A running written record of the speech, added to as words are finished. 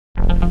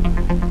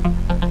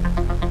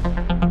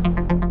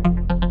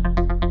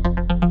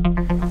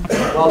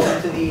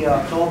welcome to the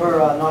October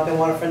Northern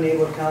Waterfront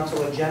Neighborhood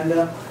Council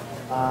agenda.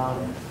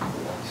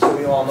 So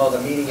we all know the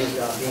meeting is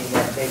being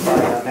taken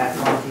by Matt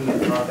Monty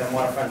at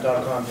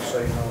northernwaterfront.com, just so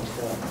you know it's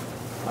to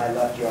my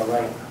left, your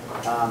right.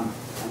 I'm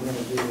going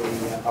to do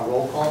a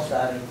roll call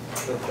starting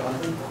with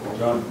Jonathan.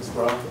 Jonathan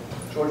Sprout.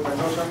 George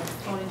Mendoza.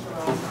 Tony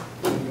Gerard.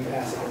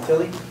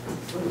 Passacantilli.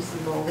 Lucy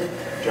Bowler.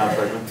 John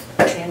Friedman.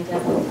 And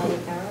Tony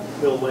Carroll.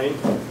 Bill Lane.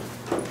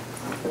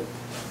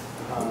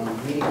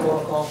 Meeting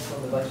protocol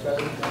from the Vice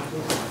President.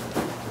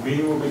 The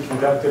meeting will be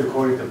conducted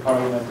according to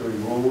parliamentary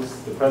rules.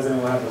 The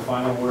President will have the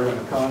final word on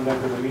the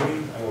conduct of the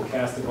meeting and will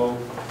cast a vote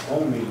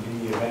only in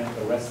the event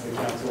the rest of the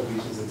council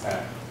reaches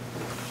attack.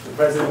 The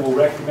President will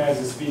recognize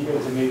the speaker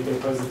to make their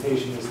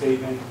presentation or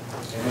statement,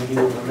 and then he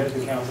will permit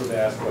the council to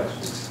ask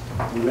questions.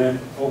 We will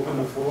then open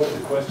the floor to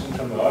questions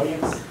from the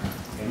audience,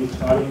 and each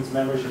audience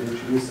member should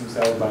introduce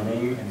themselves by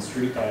name and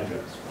street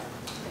address.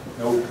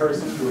 No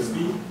person will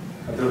speak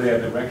until they have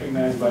been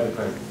recognized by the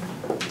President.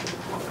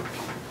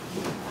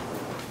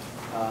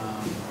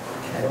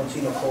 I don't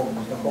see Nicole.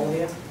 Is Nicole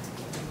here?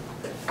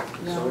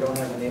 No. So we don't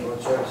have a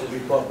neighborhood services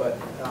report, but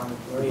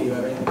Marie, you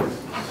have anything to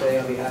say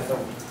on behalf of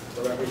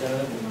the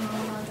representative?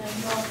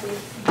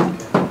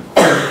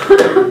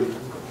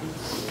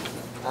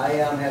 I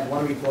have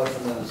one report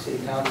from the City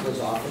Council's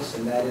office,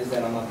 and that is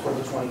that on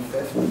October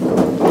 25th,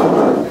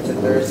 it's a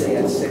Thursday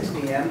at 6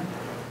 p.m.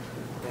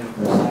 in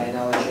the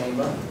Diane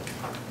chamber,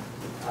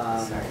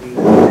 we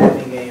were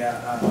having a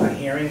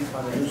hearing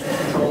on the nuisance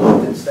control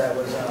ordinance that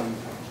was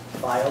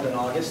filed in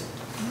August.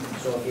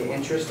 So if you're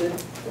interested,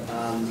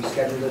 we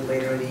scheduled it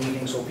later in the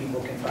evening so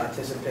people can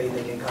participate.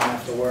 They can come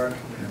after work.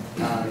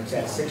 It's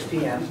at 6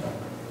 p.m.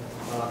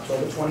 on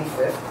October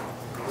 25th.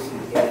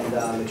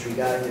 And it's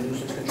regarding the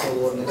nuisance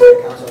control ordinance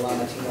that Councilor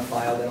Lamartina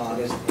filed in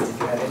August. And if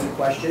you have any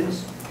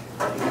questions,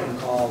 you can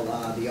call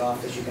the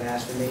office. You can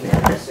ask for me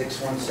at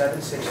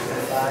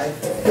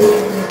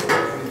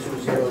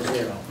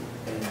 617-635-3200.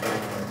 And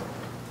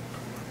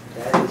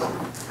that is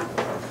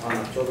on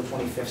October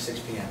 25th, 6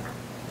 p.m.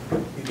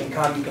 You can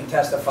come, you can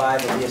testify.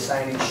 There'll be a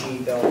sign-in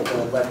sheet. They'll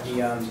let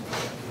the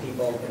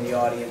people in the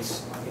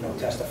audience,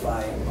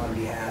 testify on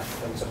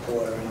behalf and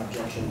support or an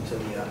objection to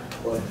the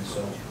ordinance.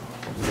 So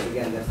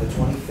again, that's the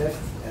 25th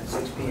at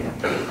 6 p.m.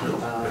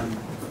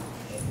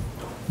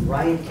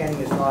 Ryan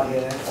Kenny is not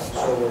here,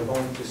 so we're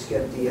going to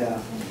skip the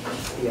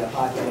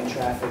parking and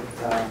traffic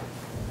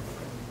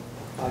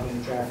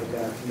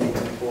committee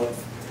report.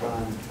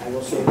 I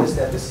will say this,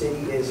 that the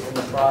city is in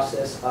the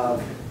process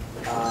of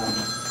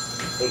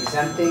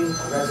exempting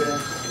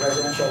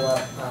residential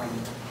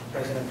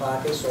resident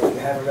parkers. So if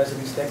you have a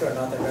resident sticker or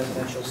not a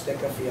residential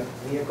sticker for your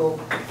vehicle,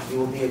 you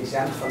will be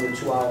exempt from the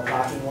 2-hour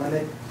parking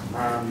limit.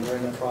 We're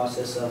in the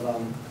process of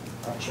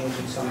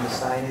changing some of the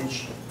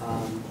signage.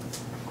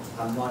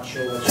 I'm not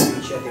sure what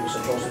streets yet. They were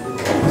supposed to do it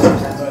in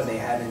September. They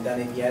haven't done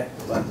it yet,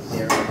 but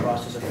they're in the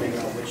process of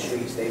figuring out which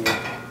streets they will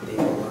be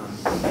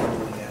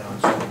doing that on.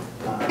 So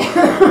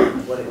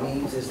what it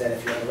means is that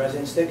if you have a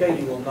resident sticker,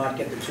 you will not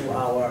get the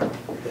 2-hour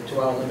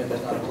limit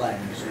does not apply to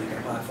you, so you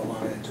can park for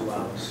longer than 2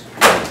 hours.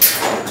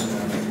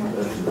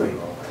 Which is great.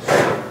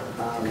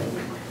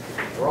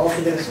 We're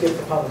also going to skip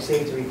the public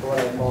safety report.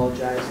 I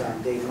apologize.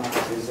 Dave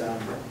Knox is out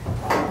of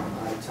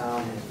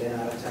town, has been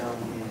out of town,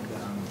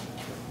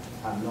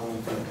 and no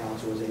one from the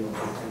council was able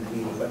to attend the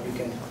meeting. But you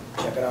can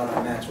check it out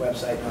on Matt's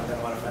website,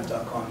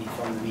 northernwaterfront.com. He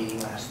filmed the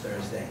meeting last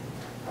Thursday.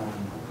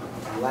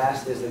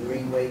 Last is the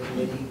Greenway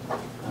committee,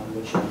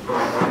 which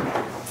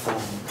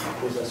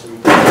gives us a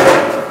report.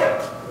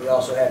 We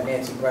also have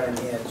Nancy Brennan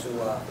here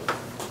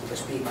to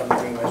speak from the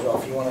Greenway as well.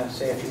 If you want to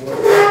say a few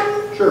words.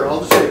 Sure, I'll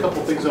just say a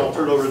couple of things and I'll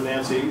turn it over to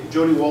Nancy.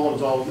 Jody Wallen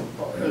is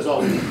as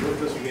always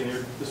with us again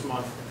here this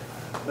month.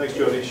 Thanks,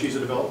 Jody. She's a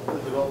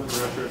development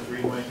director at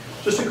Greenway.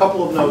 Just a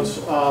couple of notes.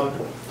 On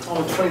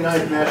the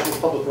 29th National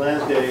Public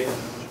Lands Day,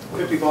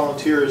 50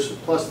 volunteers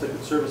plus the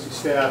Conservancy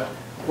staff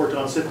worked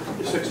on 6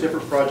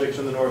 different projects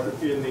in the north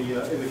in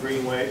the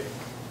Greenway.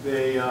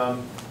 They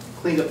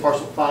cleaned up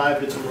parcel 5,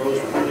 did some rose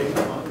pruning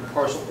on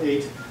parcel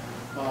 8,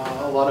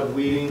 a lot of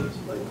weeding,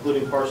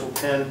 including parcel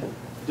 10.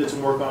 Did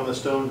some work on the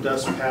stone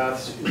dust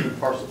paths in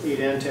parcel 8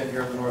 and 10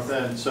 here in the north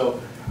end.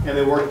 So, and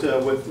they worked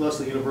with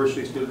Lesley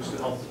University students to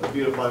help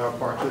beautify our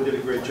park. So they did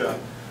a great job.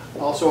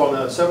 Also on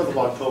the 7th of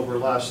October,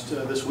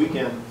 this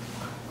weekend,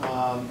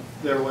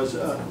 there was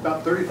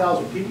about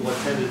 30,000 people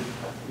attended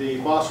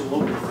the Boston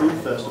Local Food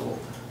Festival.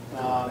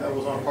 That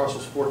was on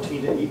parcels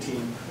 14 to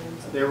 18.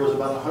 There was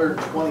about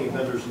 120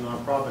 vendors and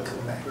nonprofits.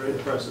 Very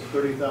impressive.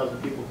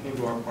 30,000 people came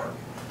to our park,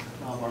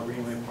 our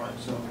Greenway Park.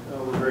 So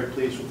we're very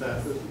pleased with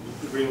that. The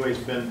Greenway's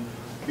been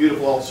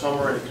beautiful all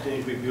summer and it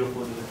continues to be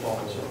beautiful into the fall.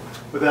 So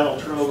with that, I'll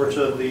turn over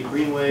to the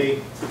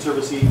Greenway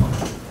Conservancy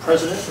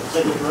President,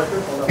 Executive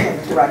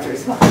Director.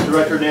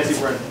 Director Nancy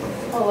Brennan.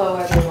 Hello,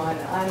 everyone.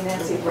 I'm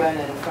Nancy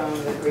Brennan from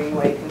the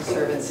Greenway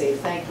Conservancy.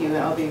 Thank you, and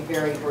I'll be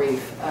very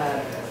brief.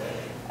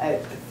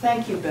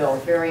 Thank you, Bill,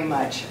 very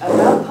much.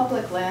 About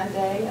Public Land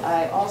Day,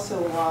 I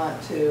also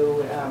want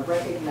to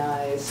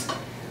recognize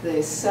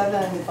the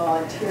 7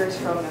 volunteers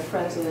from the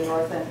Friends of the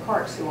North End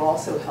Parks who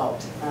also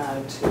helped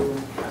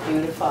to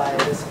beautify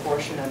this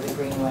portion of the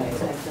Greenway.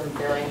 Thank them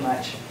very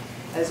much,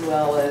 as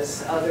well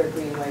as other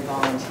Greenway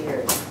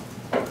volunteers.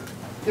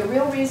 The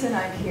real reason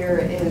I'm here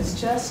is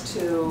just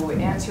to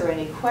answer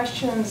any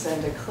questions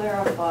and to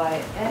clarify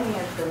any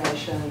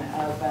information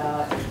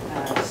about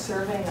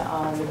serving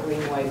on the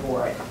Greenway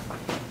board.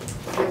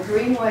 The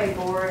Greenway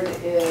board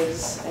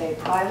is a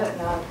private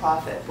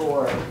nonprofit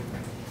board,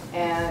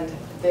 and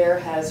there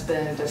has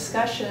been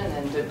discussion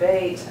and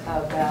debate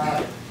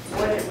about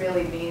what it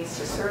really means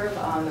to serve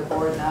on the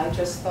board, and I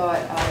just thought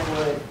I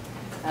would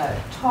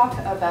talk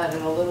about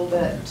it a little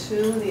bit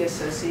to the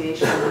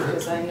association,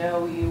 because I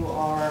know you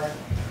are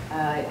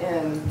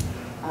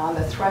on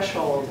the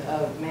threshold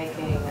of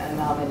making a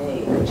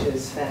nominee, which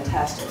is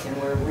fantastic,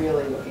 and we're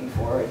really looking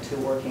forward to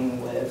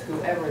working with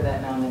whoever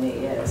that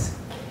nominee is.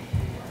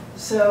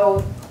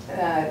 So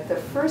the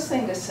first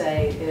thing to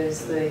say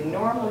is the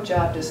normal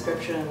job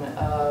description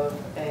of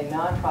a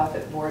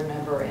nonprofit board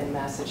member in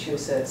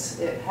Massachusetts,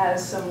 it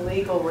has some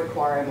legal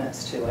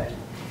requirements to it.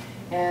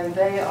 And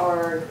they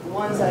are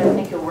ones that I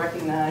think you'll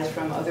recognize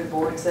from other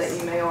boards that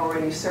you may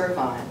already serve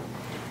on.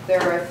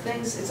 There are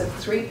things, it's a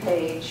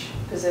 3-page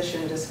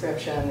position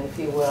description, if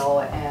you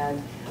will,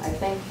 and I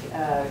think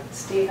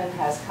Stephen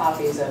has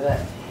copies of it.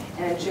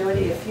 And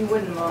Jody, if you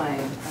wouldn't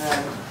mind,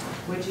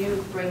 would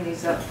you bring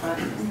these up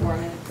front for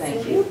me?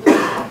 Thank you.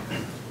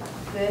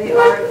 They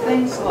are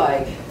things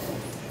like,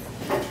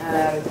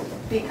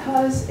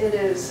 because it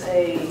is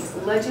a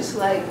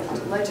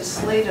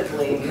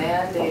legislatively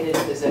mandated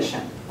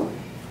position,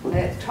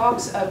 it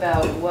talks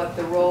about what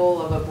the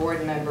role of a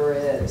board member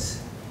is.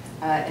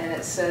 And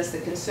it says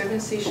the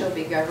Conservancy shall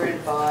be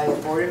governed by a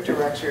board of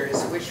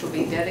directors which will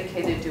be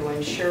dedicated to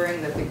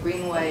ensuring that the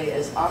Greenway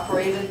is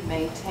operated,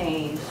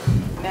 maintained,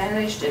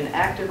 managed, and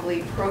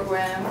actively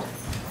programmed,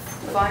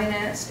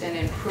 financed, and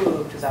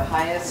improved to the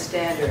highest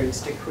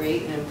standards to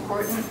create an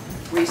important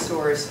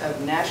resource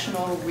of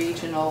national,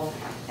 regional,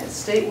 and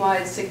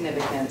statewide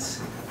significance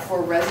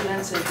for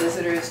residents and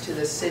visitors to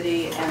the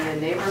city and the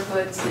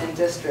neighborhoods and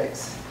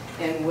districts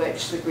in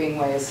which the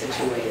Greenway is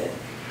situated.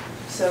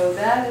 So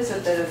that is a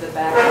bit of the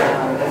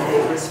background, and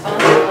the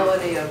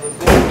responsibility of a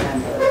board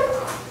member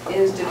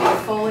is to be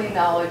fully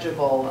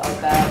knowledgeable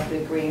about the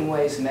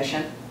Greenway's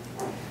mission,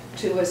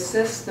 to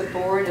assist the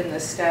board and the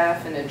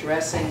staff in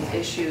addressing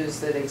issues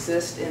that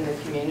exist in the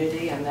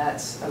community, and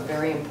that's a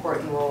very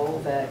important role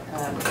that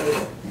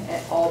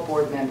all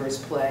board members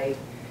play.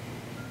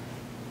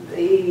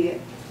 The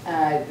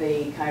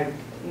kind of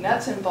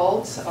nuts and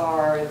bolts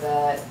are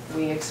that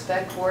we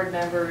expect board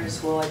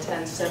members will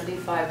attend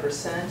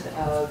 75%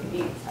 of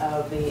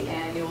the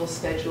annual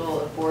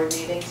schedule of board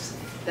meetings.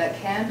 That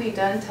can be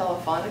done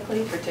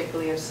telephonically,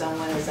 particularly if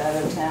someone is out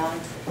of town.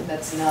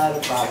 That's not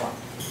a problem.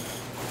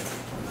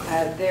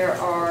 There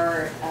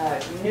are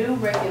new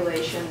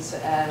regulations,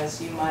 as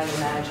you might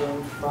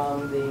imagine,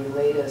 from the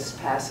latest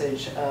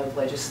passage of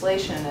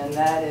legislation, and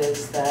that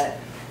is that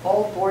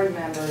all board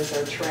members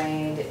are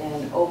trained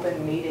in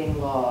open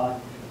meeting law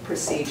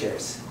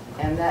procedures,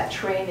 and that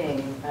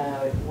training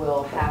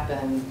will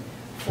happen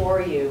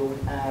for you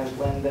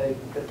when the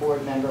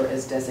board member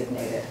is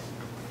designated.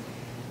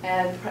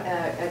 And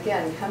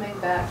again, coming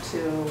back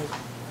to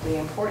the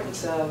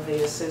importance of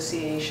the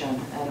association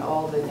and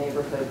all the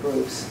neighborhood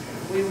groups,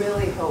 we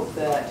really hope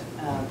that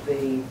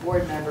the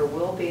board member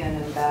will be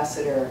an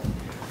ambassador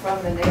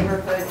from the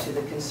neighborhood to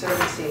the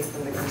Conservancy,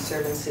 from the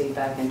Conservancy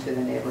back into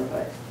the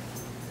neighborhood.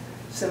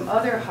 Some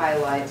other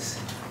highlights,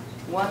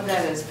 one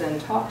that has been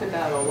talked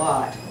about a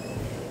lot,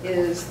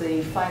 is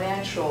the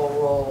financial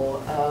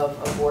role of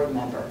a board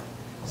member.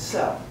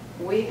 So,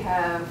 we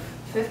have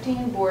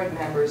 15 board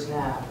members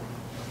now,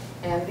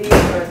 and these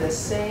are the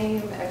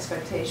same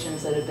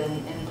expectations that have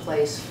been in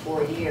place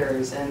for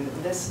years, and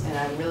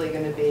I'm really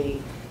going to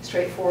be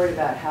straightforward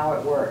about how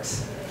it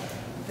works.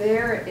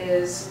 There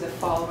is the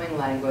following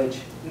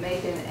language: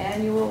 make an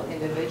annual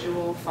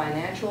individual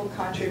financial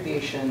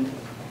contribution,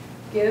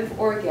 give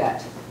or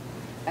get,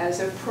 as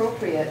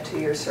appropriate to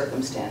your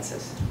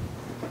circumstances.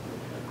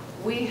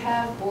 We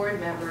have board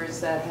members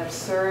that have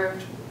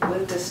served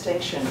with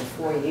distinction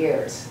for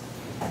years,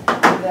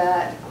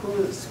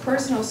 whose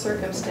personal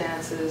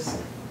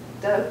circumstances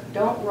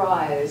don't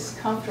rise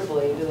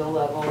comfortably to the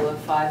level of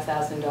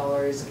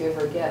 $5,000 give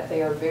or get.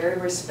 They are very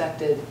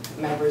respected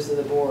members of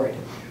the board.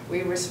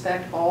 We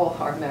respect all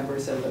our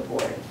members of the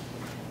board.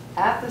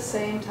 At the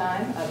same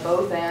time,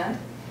 both and,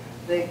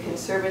 the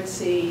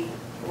Conservancy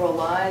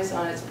relies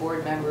on its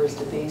board members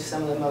to be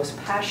some of the most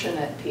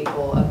passionate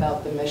people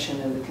about the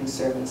mission of the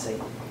Conservancy.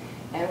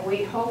 And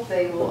we hope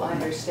they will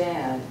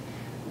understand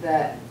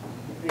that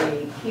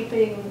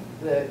keeping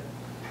the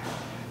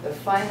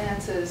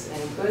finances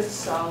in good,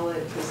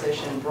 solid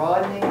position,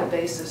 broadening the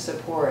base of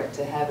support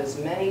to have as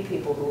many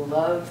people who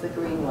love the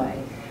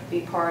Greenway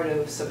be part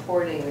of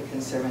supporting the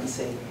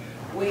Conservancy.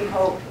 We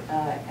hope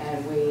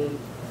and we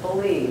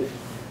believe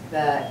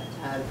that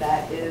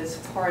that is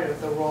part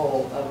of the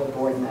role of a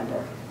board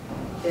member.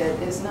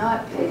 It is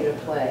not pay to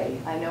play.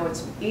 I know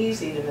it's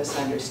easy to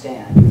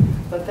misunderstand,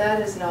 but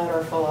that is not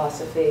our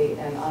philosophy,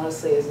 and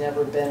honestly has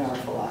never been our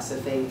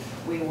philosophy.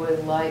 We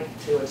would like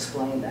to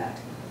explain that.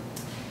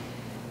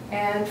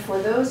 And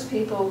for those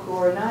people who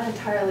are not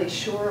entirely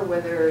sure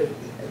whether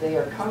they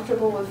are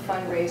comfortable with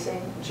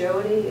fundraising,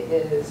 Jody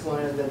is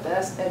one of the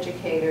best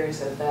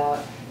educators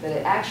about that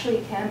it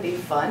actually can be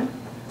fun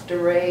to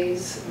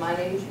raise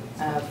money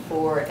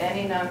for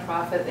any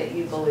nonprofit that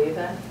you believe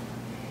in.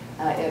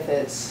 If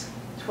it's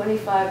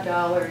 $25,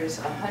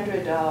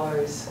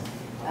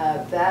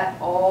 $100, that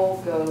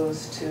all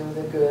goes to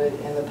the good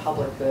and the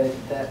public good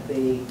that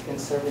the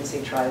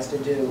Conservancy tries to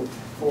do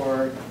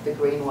for the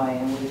Greenway,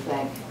 and we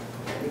thank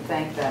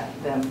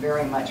them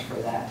very much for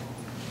that.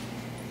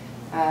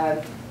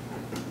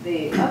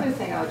 The other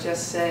thing I'll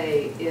just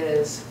say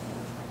is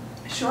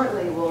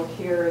shortly we'll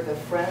hear the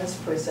Friends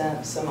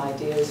present some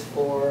ideas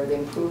for the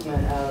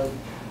improvement of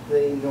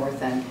the North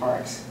End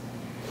parks.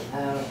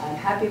 I'm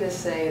happy to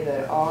say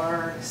that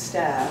our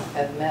staff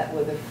have met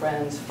with the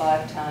Friends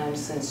 5 times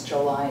since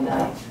July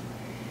 9th.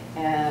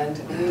 And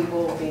we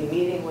will be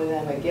meeting with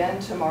them again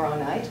tomorrow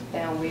night,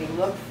 and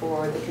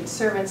the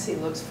Conservancy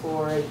looks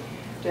forward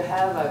to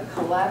have a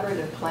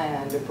collaborative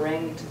plan to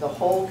bring to the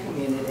whole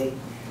community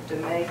to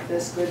make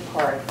this good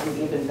park an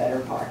even better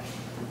park.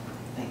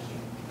 Thank you.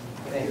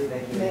 Thank you,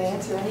 thank you. May I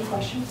answer any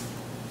questions?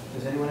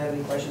 Does anyone have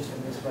any questions for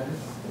Ms. Brennan?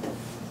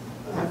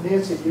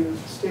 Nancy, you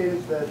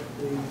stated that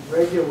the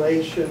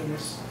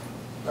regulations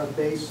are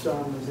based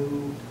on the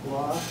new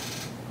law.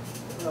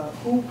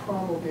 Who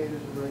promulgated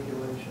the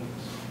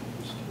regulations?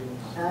 Just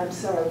curious. I'm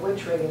sorry,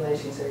 which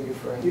regulations are you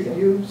referring to?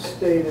 You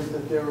stated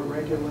that there are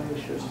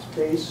regulations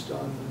based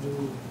on the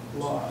new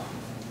law.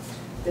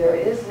 There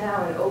is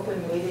now an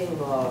open meeting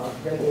law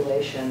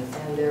regulation,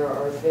 and there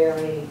are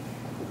very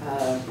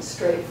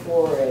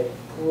straightforward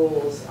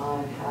rules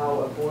on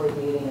how a board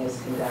meeting is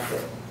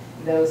conducted.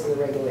 Those are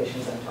the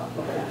regulations I'm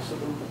talking Okay, about. so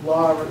the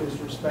law is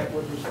with respect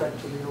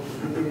to the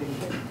open meeting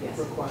Yes.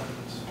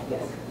 requirements.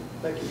 Yes.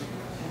 Thank you.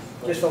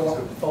 Just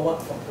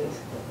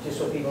just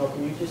so people know,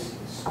 can you just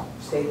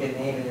state your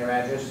name and your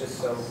address, just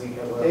so we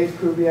know? Dave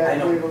Kubiak, I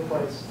know. Cleveland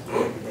Place. Go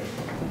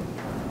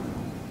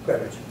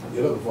ahead, Richard.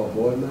 You're looking for a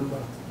board member?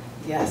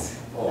 Yes,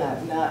 Oh.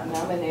 not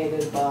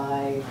nominated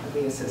by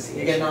the association.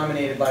 You get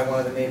nominated by one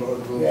of the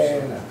neighborhood groups.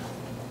 Yeah.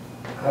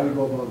 How do you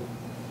go about?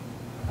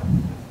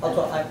 I'll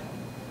talk,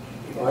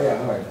 Oh, yeah,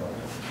 all right.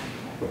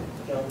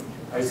 John,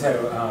 I just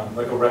had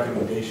like a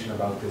recommendation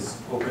about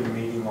this open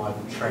meeting law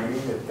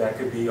training, if that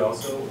could be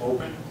also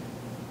open,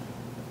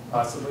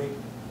 possibly,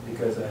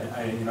 because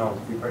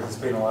we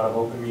participate in a lot of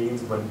open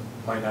meetings, but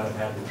might not have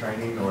had the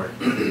training, or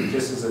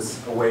just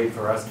as a way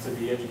for us to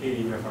be educated,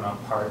 even if we're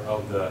not part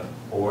of the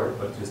board,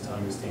 but just to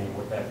understand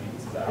what that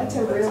means. That's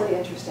a really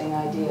interesting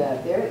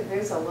idea.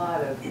 There's a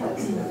lot of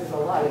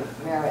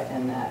merit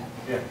in that.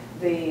 Yeah.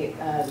 The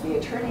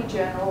Attorney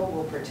General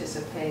will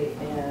participate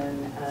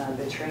in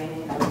the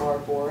training of our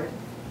board,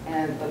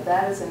 but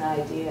that is an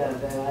idea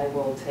that I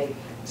will take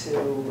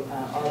to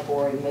our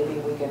board. Maybe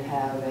we can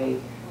have a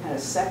kind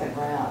of second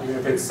round. Even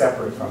if it's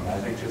separate from that,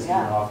 I think just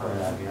Yeah. offering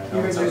that, I know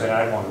Even it's something just-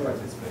 I'd want to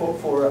participate.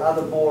 For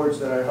other boards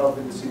that are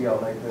helping the city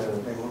out, like the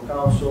neighborhood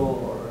council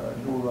or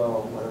NEWNC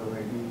or whatever it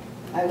may be.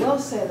 I will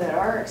say that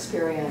our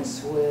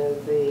experience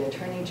with the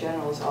Attorney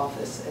General's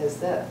office is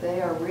that they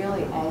are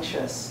really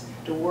anxious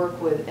to work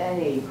with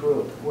any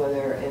group,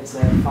 whether it's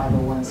a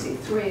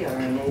 501c3 or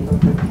a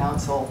neighborhood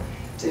council,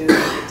 to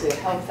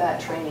help that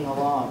training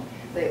along.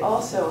 They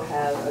also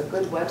have a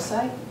good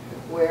website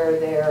where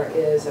there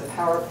is a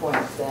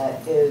PowerPoint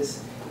that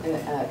is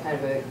kind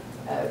of a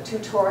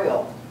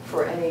tutorial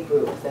for any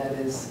group that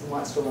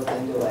wants to look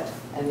into it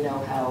and know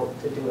how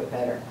to do it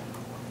better.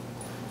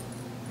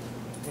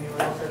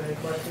 anyone else have any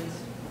questions?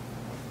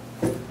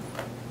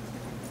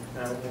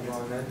 We'll move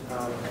on then.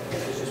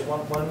 There's just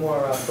one more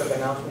quick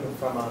announcement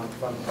from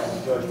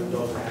George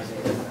Mendoza has an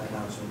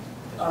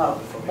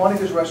announcement.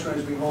 Monica's Restaurant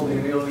has been holding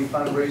a yearly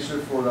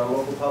fundraiser for our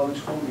local public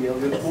school, the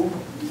Eliot School,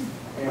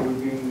 and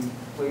we've been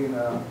playing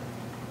a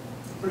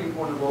pretty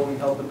important role in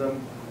helping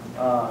them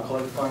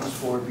collect funds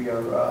for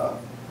their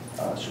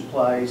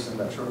supplies and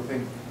that sort of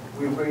thing.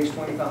 We've raised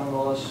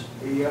 $20,000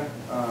 a year.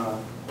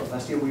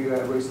 Last year we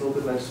raised a little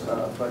bit less,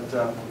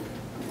 but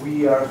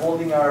we are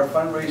holding our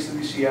fundraiser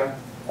this year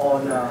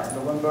on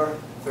November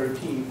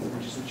 13th,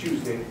 which is a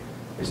Tuesday.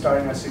 It's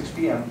starting at 6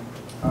 p.m.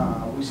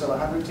 We sell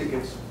 100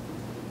 tickets.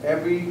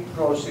 Every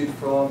proceed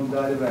from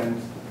that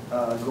event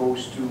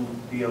goes to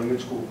the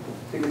Eliot School.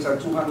 Tickets are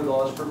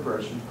 $200 per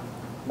person.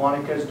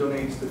 Monica's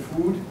donates the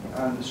food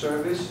and the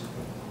service,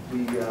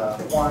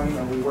 the wine,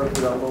 and we work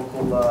with our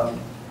local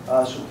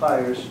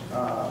suppliers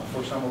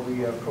for some of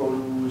the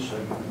produce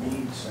and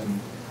meats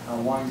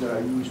and wines that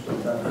are used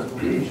at that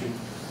location.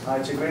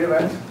 It's a great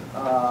event.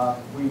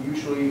 We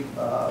usually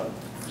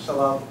sell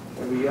out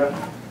every year.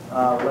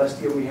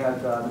 Last year we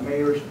had the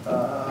mayor's,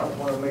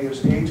 one of the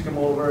mayor's aides come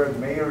over. The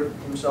mayor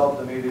himself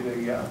donated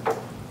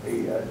a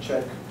a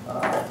check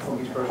from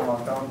his personal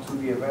account to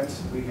the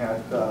events. We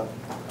had,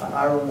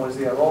 Aaron was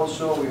there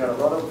also. We had a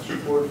lot of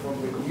support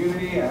from the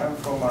community and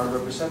from our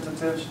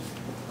representatives.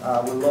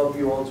 We love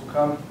you all to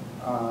come,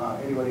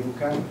 anybody who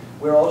can.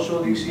 We're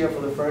also this year,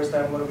 for the first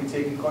time, going to be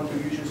taking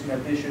contributions in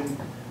addition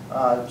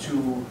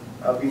to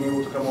being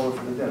able to come over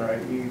for the dinner.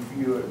 If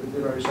the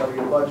dinner is out of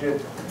your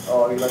budget,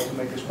 or you'd like to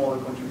make a smaller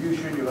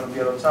contribution, you're going to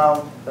be out of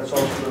town, that's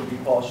also going to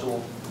be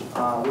possible.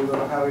 We're going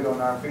to have it on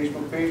our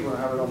Facebook page, we're going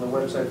to have it on the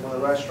website for the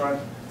restaurant.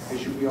 It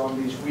should be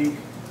on this week.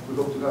 We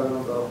hope to have it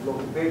on the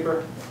local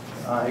paper.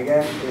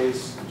 Again,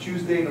 it's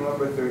Tuesday,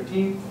 November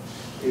 13th.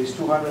 It's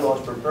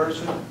 $200 per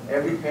person.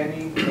 Every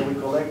penny that we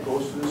collect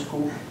goes to the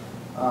school.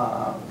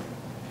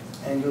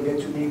 And you'll get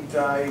to meet,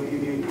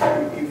 if you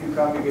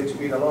come, you get to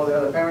meet a lot of the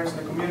other parents in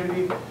the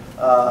community,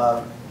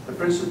 the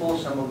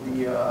principals, some of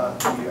the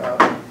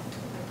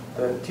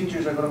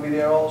teachers are going to be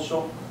there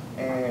also,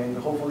 and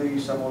hopefully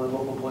some of the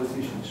local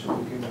politicians, so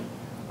we can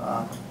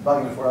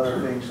bargain for other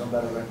things on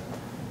that event.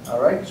 All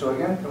right, so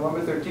again,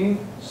 November 13th,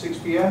 6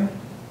 p.m.,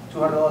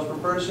 $200 per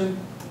person.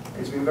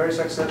 It's been very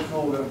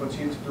successful. We're going to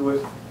continue to do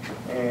it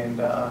and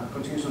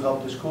continue to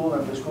help the school.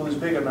 And the school is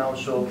bigger now,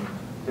 so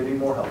they need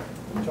more help.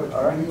 Judge,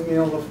 can you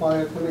email the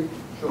flyer to me?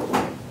 Sure.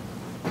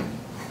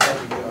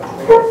 Thank you,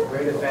 George.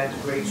 Great event,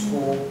 great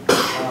school.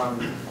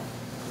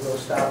 We'll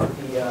start with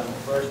the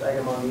first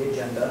item on the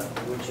agenda,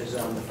 which is the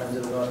Friends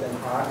of the North End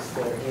Parks.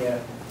 They're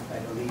here, I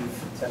believe,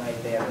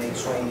 tonight. They have Nate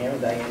Swain here,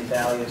 Diane,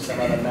 Valle, and some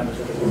other members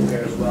of the group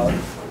here as well.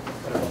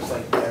 But it looks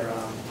like they're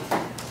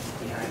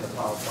behind the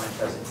PowerPoint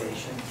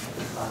presentation.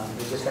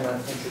 We're just going to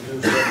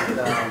introduce it,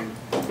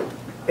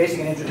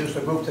 basically introduce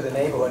the group to the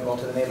neighborhood, go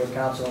to the neighborhood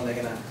council, and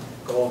they're going to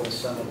go over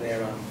some of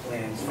their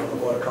plans for the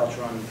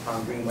horticulture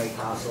on Greenway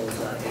parcels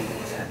 8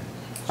 and 10.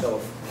 So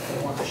if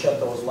you want to shut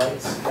those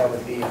lights, that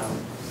would be, I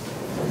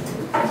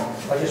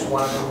just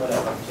want them,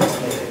 whatever, just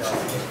make it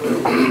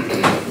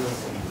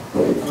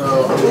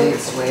Hello, I'm Nate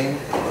Swain.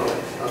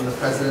 I'm the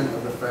president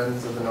of the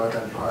Friends of the North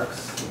End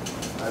Parks.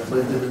 I've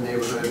lived in the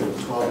neighborhood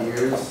for 12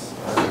 years.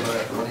 I live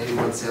at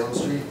 181 Salem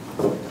Street.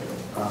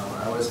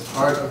 I was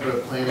part of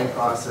the planning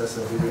process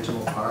of the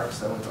original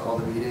parks. I went to all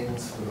the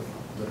meetings for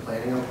the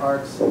planning of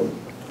parks. And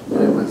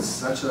it was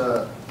such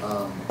a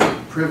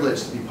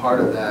privilege to be part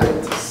of that,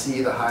 to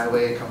see the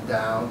highway come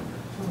down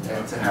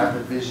and to have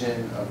the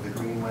vision of the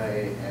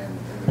Greenway and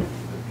the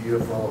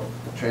beautiful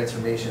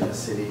transformation the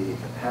city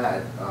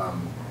had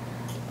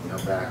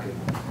back in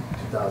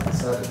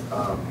 2007.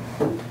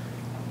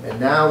 And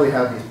now we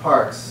have these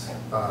parks,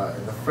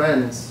 and the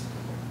Friends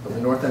of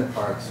the North End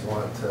Parks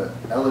want to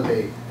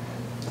elevate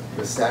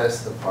the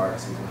status of the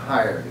parks even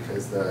higher,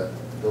 because the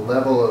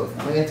level of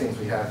plantings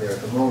we have there at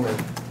the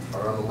moment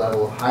are on the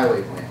level of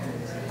highway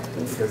plantings.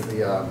 Because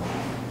the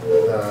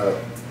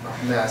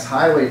Mass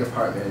Highway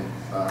Department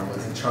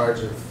was in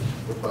charge of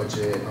the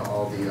budget and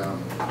all the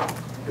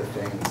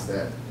things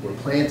that were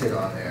planted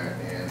on there,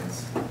 and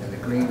the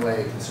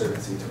Greenway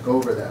Conservancy took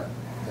over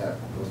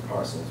those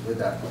parcels with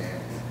that plan.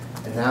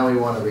 And now we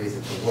want to raise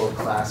it to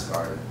world-class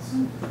gardens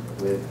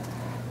with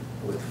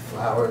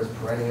flowers,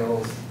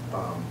 perennials,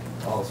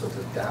 all sorts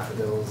of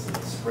daffodils in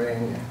the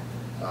spring,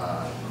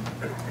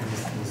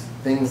 these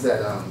things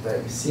that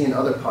you see in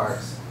other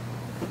parks,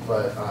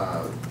 but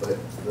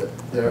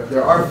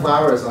there are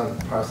flowers on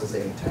parcels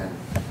 8 and 10,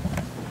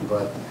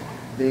 but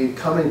they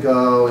come and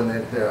go, and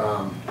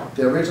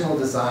the original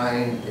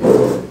design,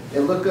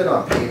 it looked good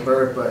on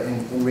paper, but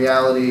in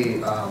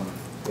reality,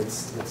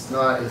 it's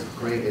not as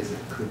great as it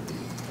could be.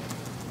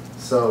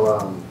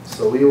 So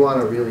we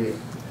want to really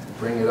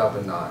bring it up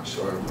a notch,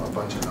 or a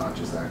bunch of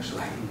notches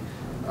actually.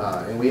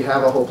 And we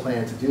have a whole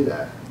plan to do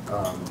that.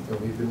 And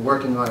we've been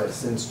working on it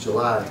since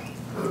July.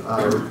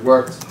 We've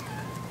worked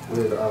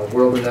with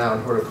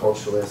world-renowned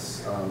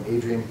horticulturalist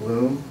Adrian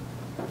Bloom,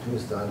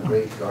 who's done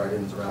great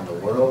gardens around the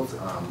world.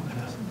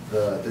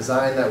 The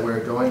design that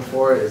we're going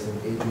for is an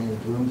Adrian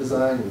Bloom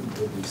design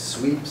with these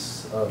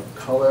sweeps of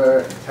color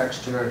and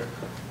texture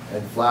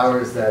and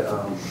flowers that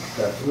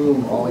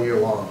bloom all year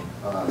long.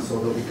 So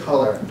there'll be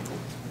color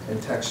and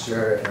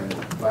texture and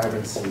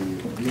vibrancy,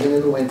 even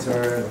in the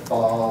winter, and the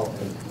fall,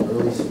 and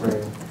early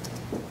spring.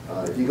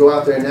 If you go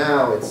out there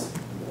now, it's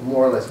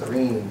more or less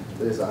green.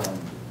 There's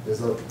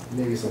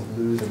maybe some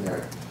blues in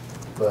there,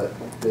 but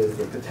there's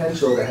the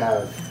potential to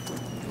have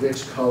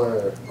rich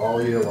color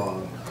all year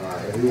long,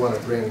 and we want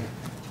to bring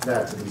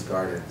that to these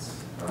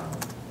gardens.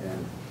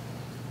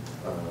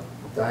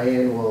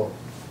 Diane will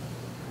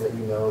let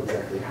you know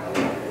exactly how we're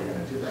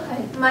going to do that.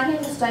 Hi, my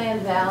name is Diane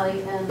Valle,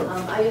 and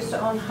I used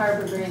to own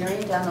Harbor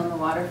Greenery down on the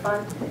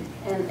waterfront,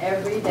 and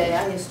every day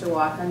I used to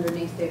walk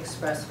underneath the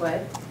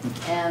expressway,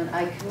 and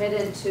I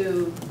committed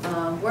to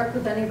work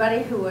with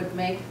anybody who would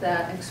make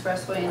that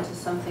expressway into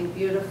something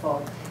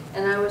beautiful.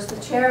 And I was the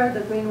chair of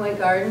the Greenway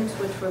Gardens,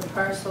 which were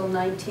parcel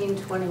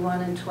 19,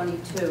 21, and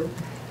 22,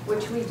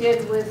 which we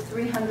did with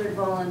 300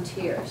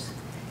 volunteers.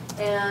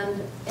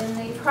 And in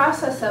the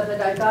process of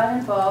it, I got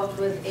involved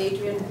with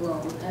Adrian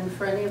Bloom. And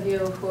for any of you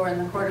who are in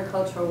the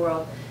horticultural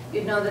world,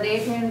 you'd know that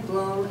Adrian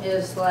Bloom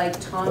is like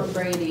Tom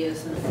Brady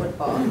is in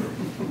football.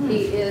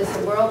 He is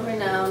a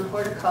world-renowned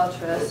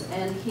horticulturist,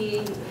 and he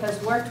has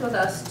worked with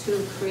us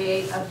to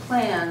create a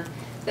plan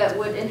that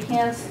would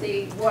enhance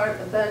the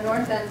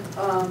North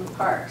End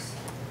parks.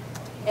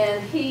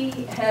 And he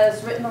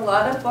has written a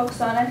lot of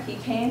books on it. He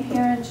came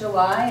here in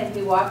July and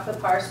he walked the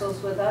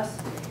parcels with us.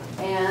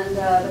 And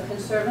the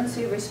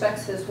Conservancy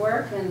respects his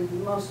work, and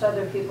most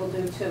other people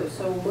do too.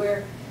 So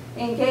we're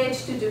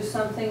engaged to do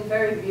something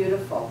very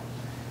beautiful.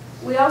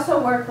 We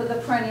also work with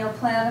the Perennial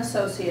Plant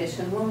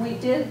Association. When we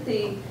did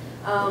the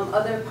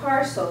other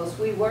parcels,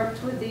 we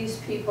worked with these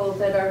people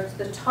that are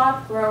the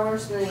top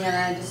growers in the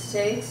United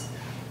States,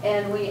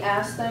 and we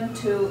asked them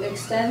to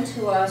extend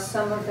to us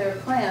some of their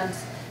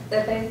plants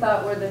that they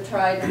thought were the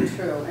tried and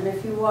true. And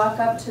if you walk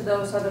up to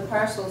those other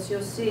parcels,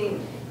 you'll see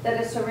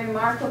that it's a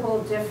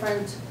remarkable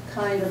different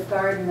kind of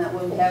garden that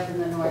we have in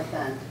the North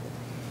End.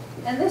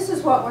 And this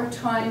is what we're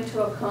trying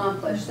to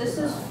accomplish. This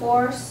is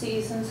 4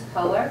 seasons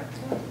color,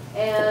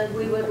 and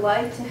we would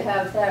like to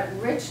have that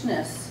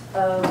richness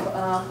of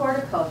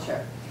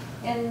horticulture.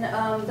 In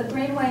the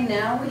Greenway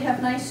now, we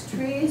have nice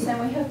trees and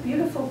we have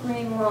beautiful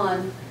green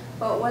lawn,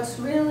 but what's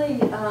really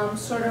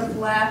sort of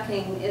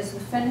lacking is the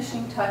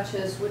finishing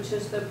touches, which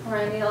is the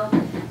perennial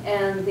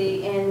and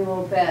the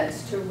annual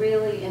beds, to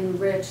really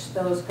enrich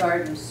those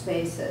garden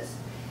spaces.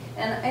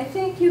 And I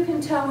think you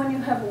can tell when you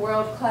have a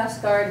world-class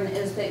garden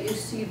is that you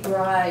see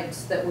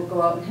brides that will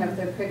go out and have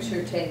their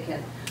picture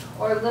taken,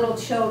 or little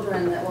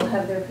children that will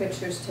have their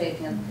pictures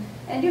taken.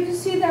 And you can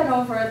see that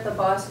over at the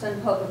Boston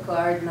Public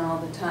Garden all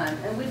the time.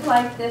 And we'd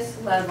like this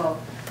level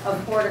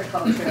of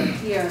horticulture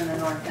here in the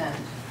North End.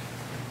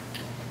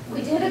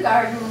 We did a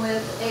garden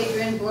with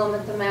Adrian Bloom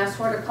at the Mass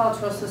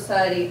Horticultural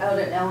Society out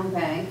at Elm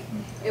Bank.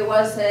 It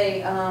was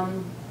a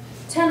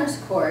tennis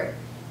court.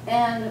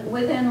 And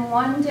within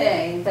 1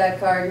 day, that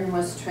garden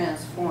was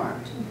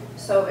transformed.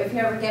 So if you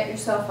ever get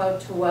yourself out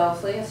to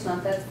Wellesley, it's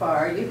not that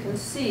far, you can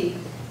see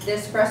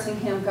this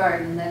Bressingham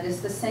garden that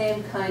is the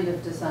same kind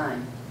of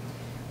design.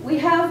 We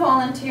have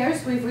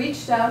volunteers. We've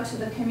reached out to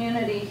the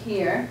community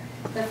here.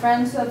 The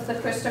Friends of the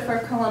Christopher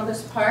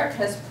Columbus Park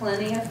has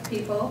plenty of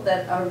people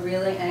that are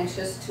really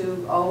anxious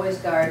to always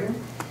garden.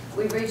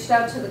 We've reached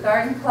out to the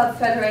Garden Club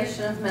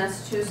Federation of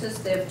Massachusetts.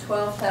 They have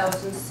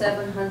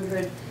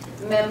 12,700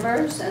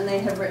 members, and they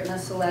have written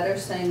us a letter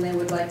saying they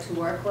would like to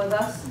work with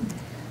us.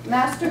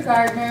 Master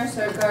gardeners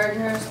are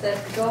gardeners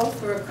that go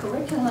through a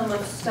curriculum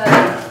of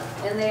study,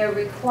 and they are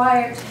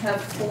required to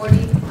have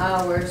 40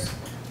 hours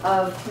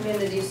of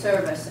community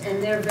service,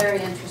 and they're very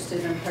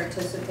interested in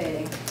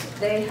participating.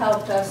 They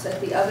helped us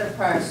at the other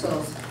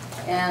parcels,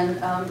 and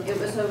it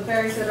was a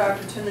very good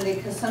opportunity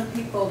because some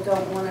people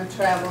don't want to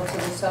travel to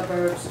the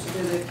suburbs to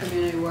do their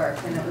community work,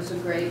 and it was a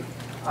great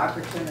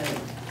opportunity.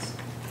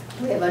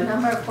 We have a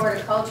number of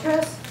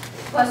horticulturists,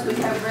 plus we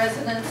have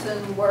residents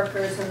and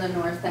workers in the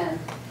North End.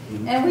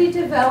 And we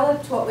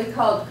developed what we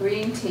called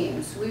green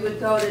teams. We would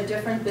go to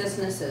different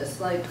businesses,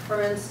 like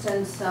for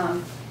instance,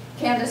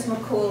 Candace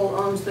McCool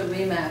owns the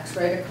Remax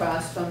right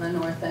across from the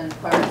North End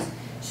Parks.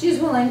 She's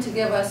willing to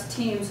give us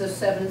teams of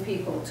 7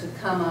 people to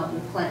come out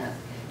and plant.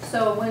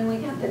 So when we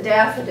get the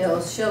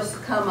daffodils, she'll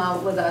come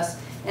out with us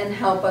and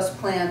help us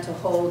plant a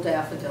whole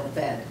daffodil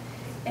bed.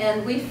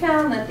 And we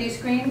found that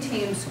these green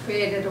teams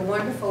created a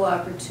wonderful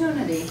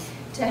opportunity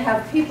to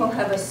have people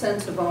have a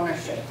sense of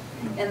ownership.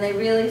 And they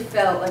really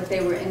felt like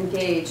they were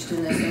engaged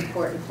in this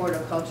important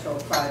horticultural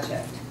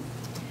project.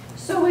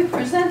 So we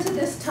presented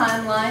this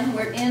timeline.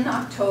 We're in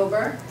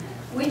October.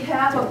 We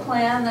have a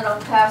plan that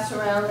I'll pass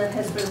around that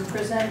has been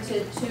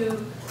presented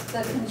to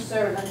the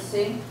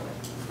Conservancy.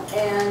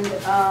 And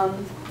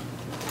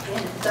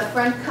the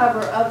front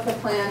cover of the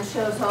plan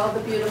shows all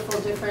the beautiful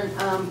different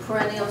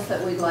perennials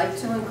that we'd like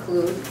to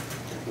include.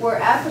 We're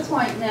at the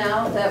point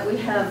now that we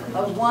have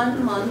a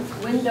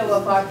 1-month window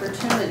of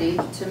opportunity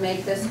to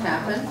make this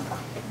happen,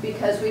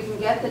 because we can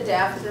get the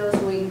daffodils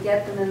and we can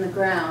get them in the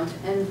ground,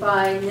 and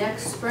by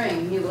next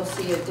spring you will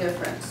see a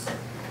difference.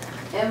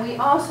 And we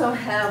also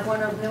have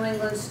one of New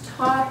England's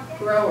top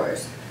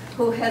growers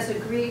who has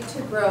agreed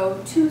to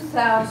grow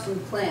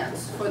 2,000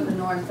 plants for the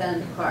North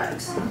End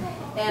Parks.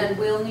 And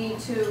we'll need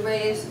to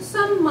raise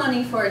some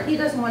money for it. He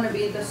doesn't want to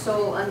be the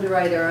sole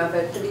underwriter of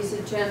it, but he's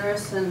a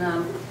generous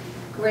and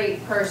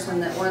great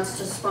person that wants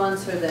to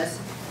sponsor this.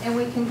 And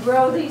we can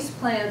grow these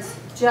plants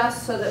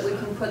just so that we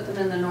can put them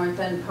in the North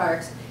End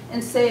Parks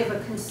and save a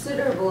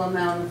considerable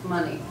amount of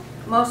money.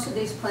 Most of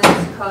these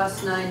plants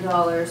cost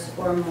 $9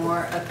 or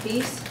more a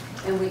piece,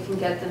 and we can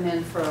get them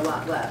in for a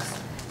lot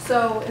less.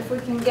 So if we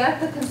can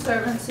get the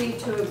Conservancy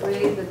to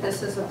agree that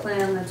this is a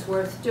plan that's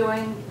worth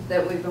doing,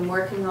 that we've been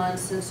working on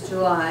since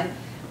July,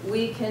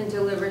 we can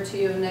deliver to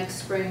you next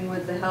spring,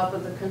 with the help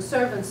of the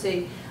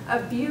Conservancy, a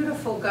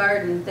beautiful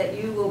garden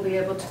that you will be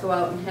able to go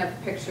out and have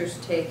pictures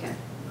taken.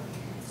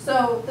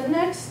 So the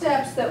next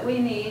steps that we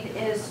need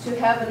is to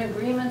have an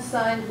agreement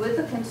signed with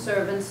the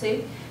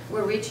Conservancy.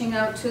 we're reaching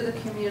out to the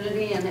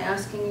community and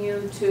asking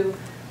you to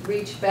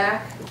reach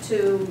back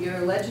to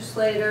your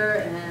legislator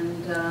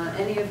and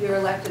any of your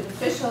elected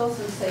officials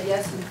and say,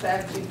 yes, in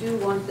fact, you do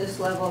want this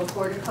level of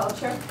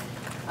horticulture.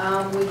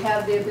 We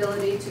have the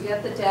ability to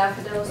get the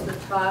daffodils. The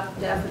top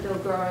daffodil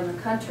grower in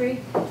the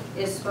country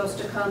is supposed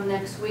to come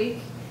next week,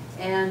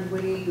 and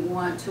we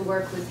want to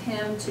work with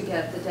him to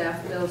get the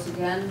daffodils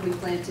again. We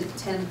planted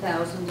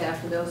 10,000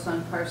 daffodils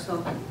on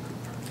parcel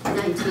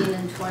 19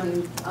 and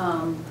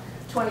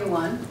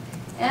 21.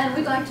 And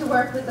we'd like to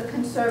work with the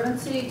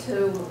Conservancy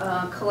to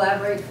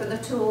collaborate for the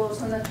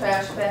tools and the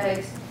trash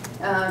bags,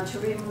 to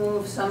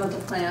remove some of the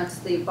plants.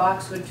 The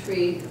boxwood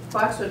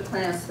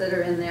plants that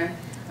are in there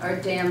are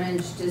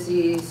damaged,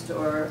 diseased,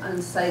 or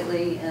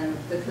unsightly, and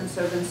the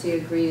Conservancy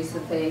agrees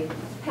that they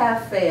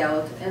have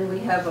failed, and we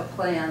have a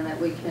plan that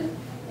we can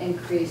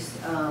increase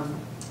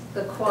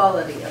the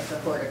quality of the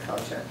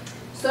horticulture.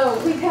 So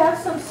we have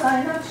some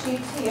sign-up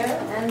sheets here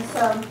and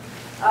some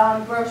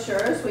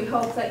brochures. We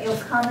hope that you'll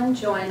come and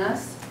join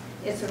us.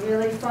 It's a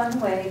really fun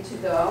way to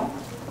go.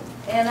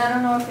 And I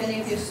don't know if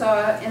any of you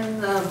saw in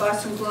the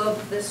Boston Globe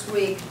this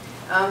week,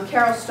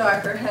 Carol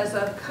Stalker has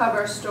a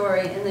cover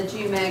story in the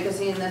G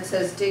magazine that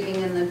says "Digging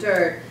in the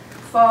Dirt,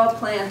 Fall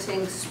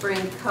Planting,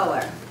 Spring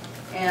Color."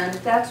 And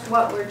that's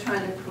what we're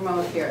trying to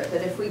promote here,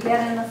 that if we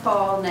get in the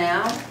fall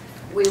now,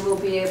 we will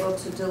be able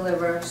to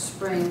deliver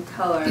spring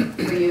color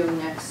for you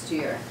next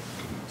year.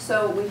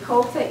 So we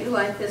hope that you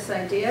like this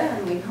idea,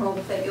 and we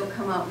hope that you'll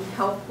come out and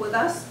help with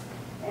us,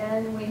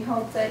 and we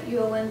hope that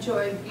you'll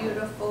enjoy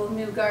beautiful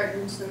new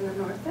gardens in the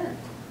North End.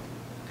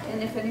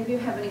 And if any of you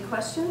have any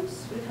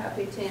questions, we're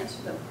happy to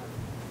answer them.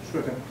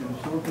 Sure, can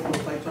someone put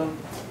those lights on,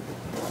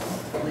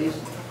 please?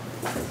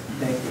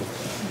 Thank you.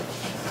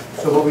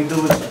 So what we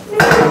do is, if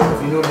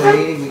you're new to the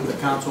meeting, the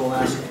council will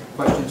ask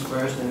questions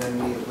first, and then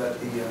we let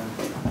the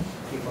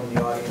people in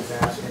the audience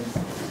ask, and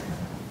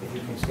if you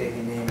can state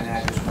your name and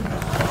address,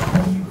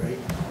 that would be great.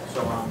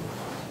 So,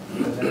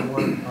 does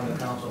anyone on the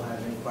council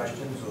have any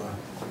questions, or?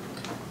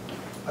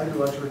 I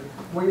do actually.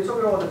 When you're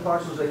talking about the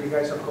parcels that you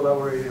guys have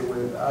collaborated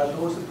with, are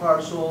those the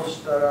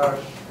parcels that are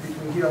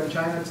between here and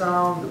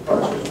Chinatown, the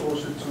parcels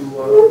closer to,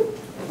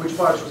 which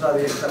parcels are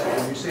they exactly?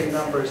 When you say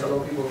numbers, a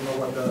lot of people don't know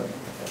what the...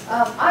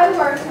 I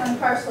worked on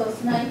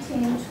parcels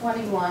 19,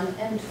 21,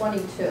 and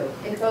 22.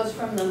 It goes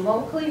from the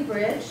Moakley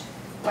Bridge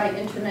by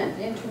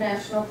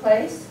International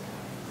Place,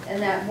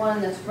 and that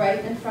one that's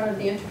right in front of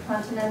the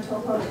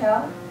Intercontinental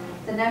Hotel.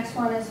 The next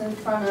one is in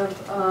front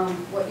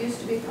of what used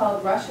to be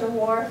called Russia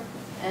Wharf,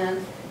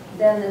 and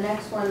then the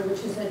next one,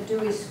 which is at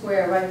Dewey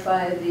Square, right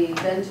by the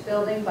Vent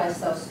Building by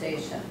South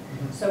Station.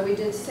 So we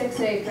did 6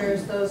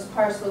 acres. Those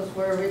parcels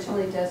were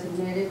originally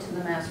designated to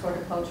the Mass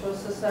Horticultural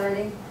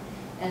Society,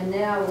 and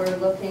now we're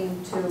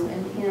looking to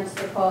enhance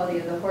the quality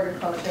of the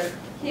horticulture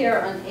here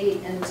on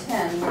 8 and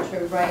 10, which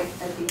are right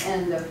at the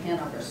end of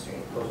Hanover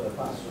Street. Those are the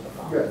parcels of the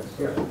farm.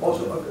 Yeah.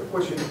 Also, a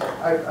question.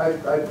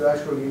 I've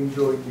actually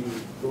enjoyed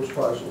those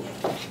parcels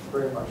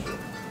very much.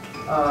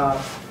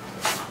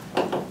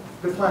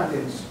 The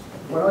plantings.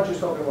 We're not just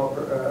talking about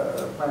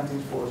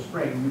plantings for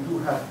spring. You do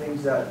have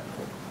things that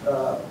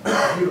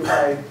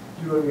beautify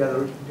during the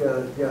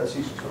other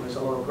season. So there's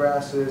a lot of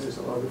grasses, there's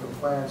a lot of different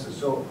plants, and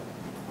so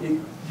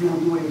you will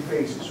do it in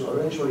phases. So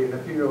eventually, in a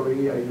period of the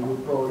year, you will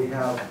probably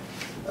have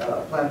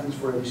plantings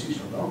for every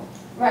season, no?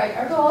 Right.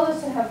 Our goal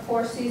is to have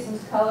 4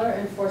 seasons color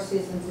and 4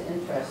 seasons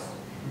interest.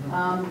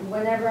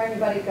 Whenever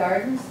anybody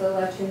gardens, they'll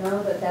let you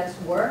know that that's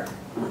work.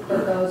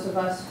 But those of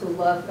us who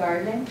love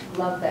gardening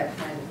love that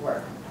kind of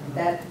work.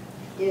 That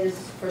is,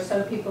 for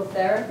some people,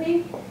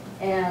 therapy,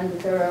 and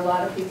there are a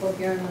lot of people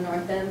here in the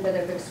North End that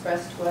have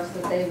expressed to us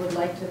that they would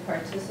like to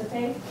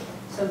participate.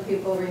 Some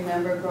people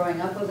remember growing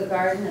up with a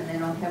garden and they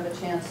don't have a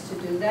chance to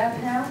do that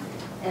now,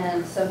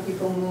 and some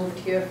people moved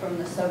here from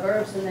the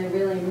suburbs and they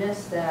really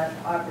miss that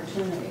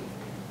opportunity.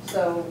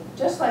 So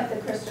just like the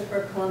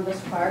Christopher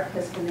Columbus Park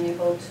has been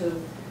able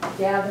to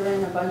gather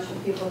in a bunch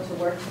of people to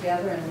work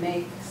together and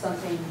make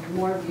something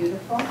more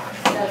beautiful,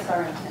 that's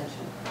our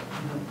intention.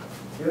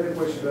 The other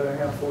question that I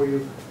have for you,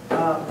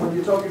 when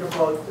you're talking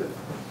about the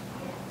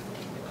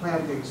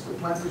plantings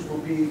will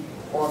be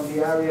on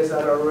the areas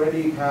that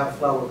already have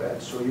flower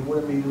beds, so you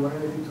wouldn't be doing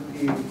anything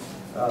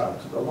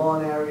to the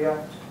lawn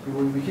area. You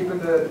will be keeping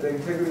the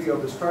integrity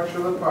of the structure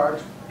of the park.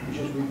 You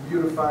just be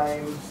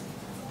beautifying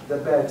the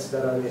beds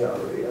that are there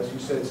already. As you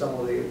said, some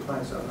of the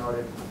plants are not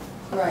in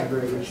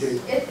very good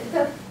shape.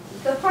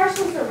 The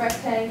parcels are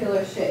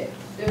rectangular shaped.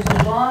 There's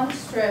a long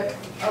strip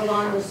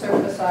along the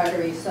surface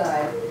artery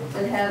side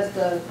that has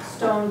the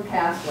stone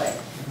pathway.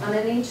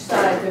 On each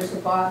side, there's a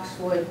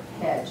boxwood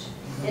hedge.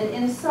 And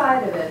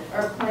inside of it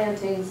are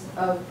plantings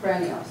of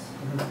perennials.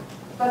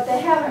 But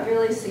they haven't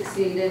really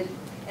succeeded,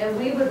 and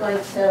we would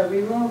like to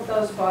remove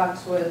those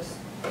boxwoods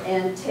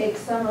and take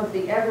some of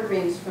the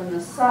evergreens from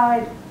the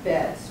side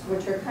beds,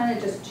 which are kind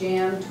of just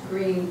jammed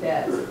green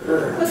beds,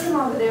 put them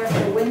over there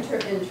for winter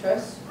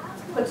interest,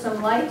 put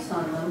some lights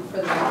on them for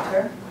the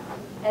winter,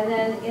 and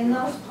then in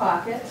those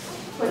pockets,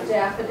 put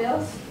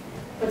daffodils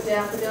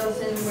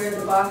in where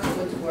the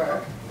boxwoods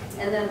were,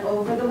 And then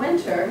over the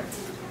winter,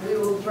 we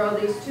will grow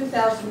these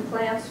 2,000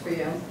 plants for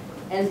you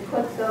and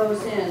put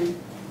those in.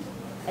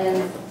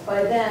 And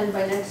by then,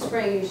 by next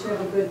spring, you should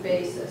have a good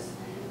basis.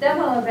 Then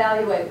we'll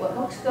evaluate what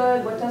looks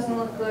good, what doesn't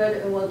look good,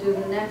 and we'll do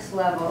the next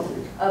level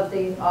of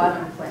the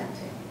autumn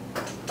planting.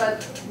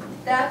 But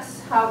that's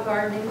how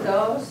gardening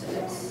goes.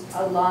 It's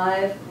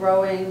alive,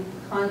 growing,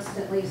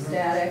 constantly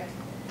static.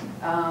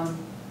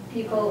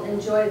 People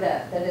enjoy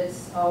that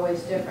it's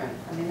always different.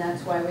 I mean,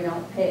 that's why we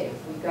don't pave,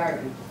 we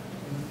garden.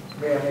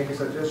 May I make a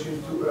suggestion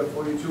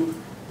for you too?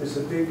 There's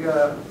a big,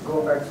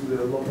 going back to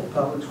the local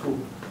public school,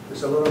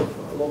 there's a lot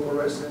of local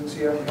residents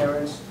here,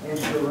 parents and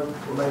children.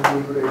 It might be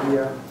a good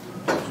idea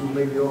to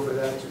maybe offer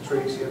that to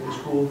Tracy at the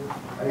school.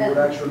 And it would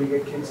actually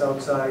get kids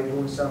outside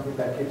doing something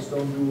that kids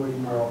don't do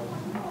anymore,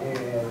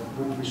 and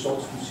with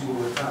results to see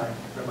over time.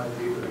 That might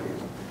be a good idea.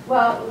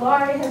 Well,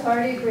 Laurie has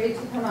already agreed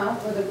to come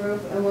out with a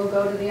group, and we'll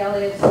go to the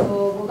Eliot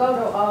School, we'll go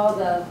to all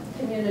the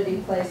community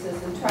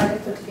places and try to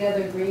put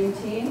together green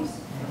teams.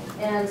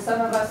 And some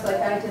of us, like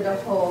I did a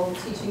whole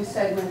teaching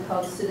segment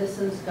called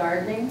Citizens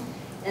Gardening,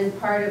 and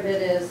part of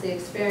it is the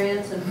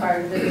experience and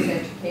part of it is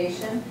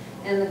education.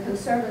 And the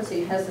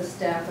Conservancy has a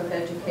staff of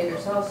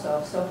educators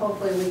also, so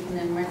hopefully we can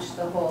enrich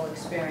the whole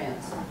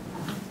experience.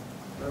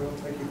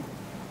 Thank you.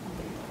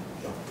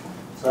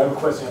 So I have a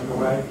question. I mean,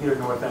 when I hear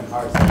North End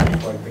Parks, I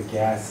think like the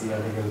gassy, I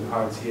think of the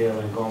parks here,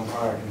 like Golden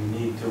Park, and the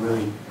need to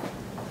really,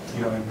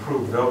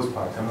 improve those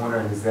parks. I'm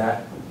wondering, is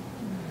that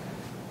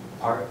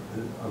part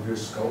of your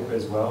scope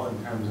as well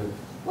in terms of?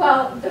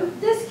 Well,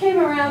 this came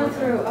around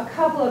through a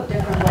couple of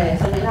different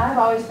ways. I mean, I've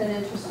always been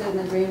interested in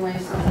the Greenway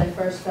since I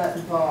first got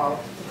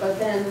involved. But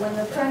then when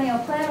the Perennial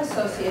Plant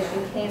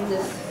Association came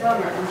this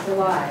summer in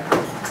July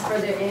for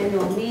their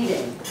annual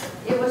meeting,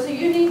 it was a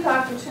unique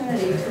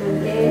opportunity to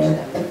engage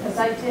them because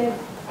I did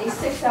a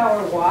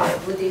 6-hour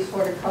walk with these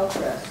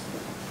horticulturists.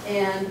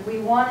 And we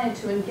wanted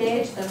to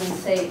engage them and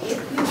say,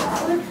 if you could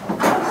help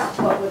us,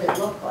 what would it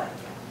look like?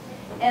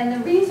 And the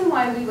reason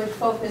why we would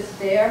focus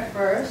there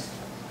first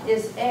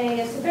is A,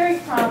 it's a very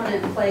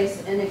prominent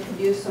place and it could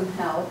use some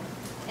help,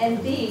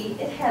 and B,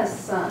 it has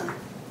sun.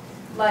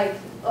 Like,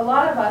 a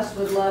lot of us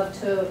would love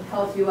to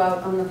help you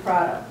out on the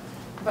product,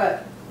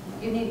 but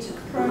you need to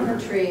prune the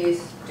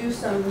trees, do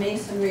some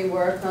masonry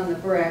work on the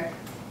brick,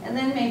 and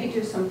then maybe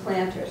do some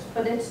planters.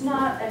 But it's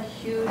not a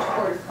huge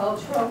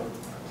horticultural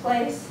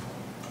place,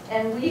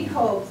 and we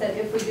hope that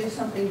if we do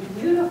something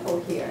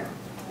beautiful here,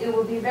 it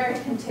will be very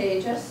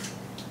contagious,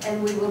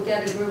 and we will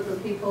get a group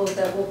of people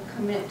that will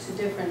commit to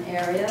different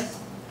areas,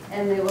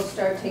 and they will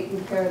start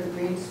taking care of the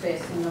green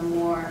space in a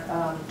more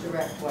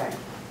direct way.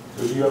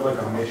 So do you have like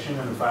a mission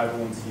in the 501c3?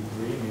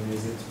 I mean,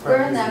 is it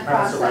We're in that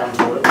premise around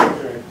process.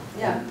 horticulture?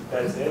 Yeah.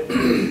 That's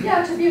it?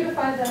 Yeah, to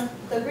beautify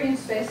the green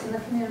space in the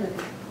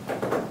community.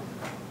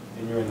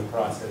 And you're in the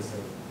process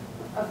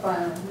of?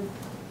 Finally.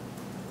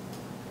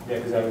 Yeah,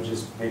 because I would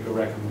just make a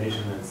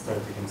recommendation and start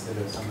to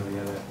consider some of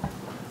the other.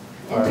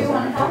 And do you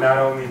want to help? And not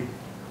only,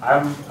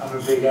 I'm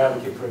a big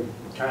advocate for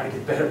trying to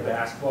get better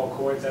basketball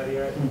courts out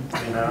here,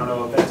 and I don't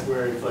know if that's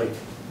where it's like,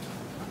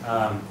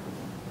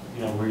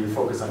 where you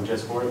focus on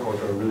just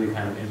horticulture or really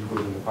kind of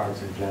improving the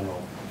parks in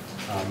general.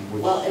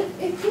 Well,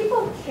 if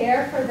people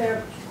care for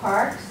their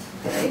parks,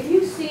 if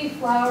you see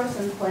flowers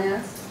and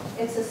plants,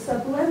 it's a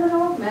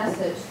subliminal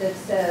message that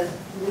says,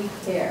 we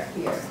care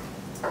here.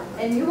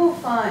 And you will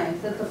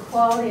find that the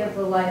quality of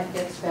the life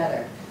gets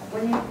better.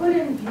 When you put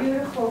in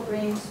beautiful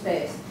green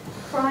space,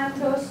 crime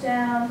goes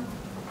down,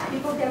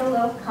 people get a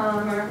little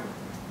calmer,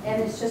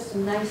 and it's just a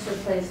nicer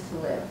place to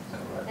live.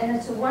 And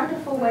it's a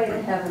wonderful way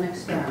to have an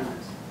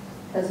experiment,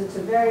 because it's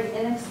a very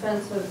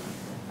inexpensive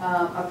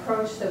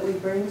approach that we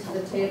bring to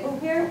the table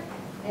here,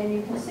 and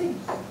you can see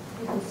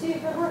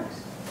if it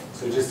works.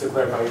 So just to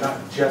clarify, you're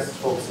not just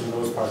focusing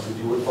on those parts, but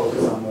you would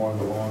focus on more in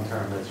the long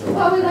term. That's your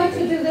Well, we like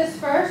to do this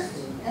first,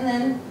 and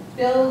then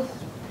build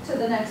to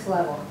the next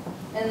level.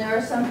 And there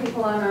are some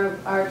people on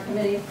our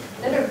committee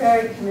that are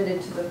very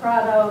committed to the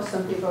Prado,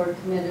 some people are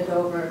committed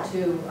over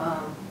to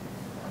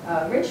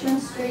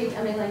Richmond Street.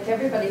 I mean, like,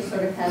 everybody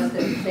sort of has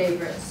their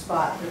favorite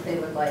spot that they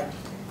would like.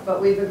 But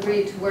we've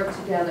agreed to work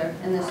together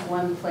in this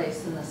one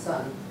place in the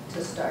sun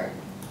to start.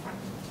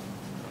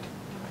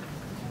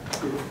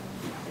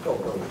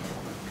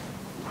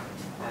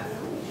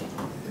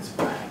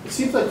 It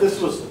seems like this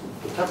was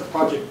the type of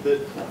project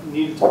that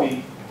needed to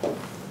be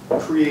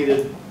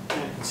created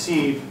and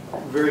conceived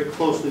very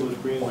closely with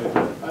Greenway.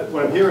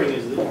 What I'm hearing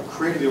is that you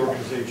created the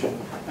organization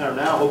and are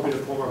now hoping to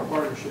form a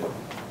partnership.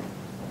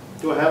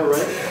 Do I have it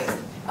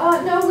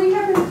right? No, we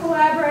have been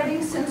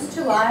collaborating since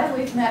July.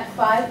 We've met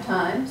 5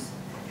 times.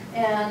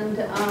 And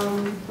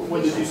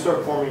when did you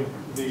start forming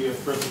the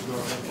Friends of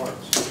North End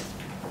Parks?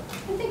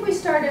 I think we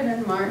started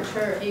in March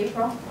or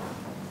April.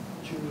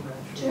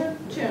 June.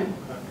 Okay.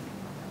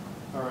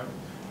 All right.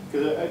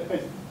 Because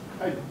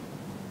I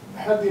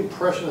had the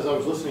impression as I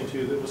was listening to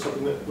you that it was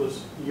something that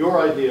was your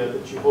idea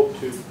that you hoped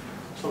to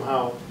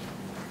somehow,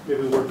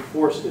 maybe the word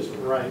force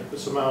isn't right, but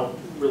somehow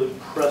really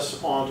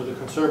press onto the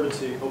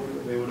Conservancy, hoping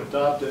that they would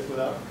adopt it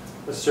without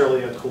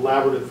necessarily a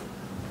collaborative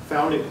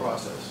founding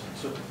process.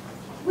 So,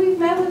 We've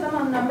met with them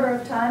a number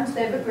of times.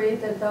 They've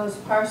agreed that those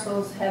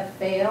parcels have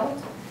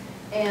failed.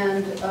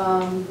 And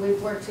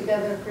we've worked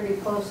together pretty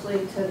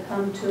closely to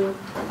come to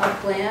a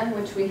plan,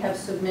 which we have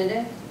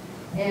submitted.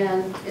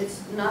 And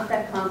it's not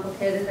that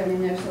complicated. I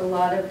mean, there's a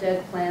lot of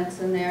dead plants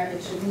in there.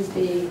 It shouldn't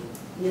be,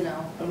 you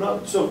know. I'm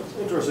not so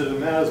interested in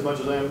that as much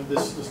as I am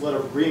this letter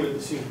of agreement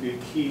that seems to be a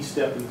key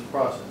step in this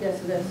process.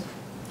 Yes, it is.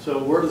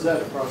 So where does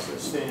that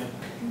process stand?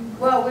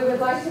 Well, we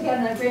would like to get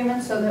an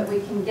agreement so that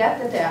we can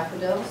get the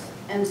daffodils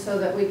and so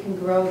that we can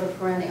grow the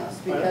perennials.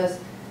 Because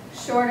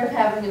short of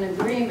having an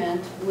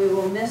agreement, we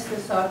will miss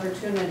this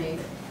opportunity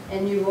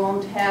and you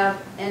won't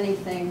have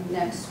anything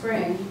next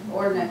spring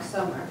or next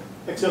summer.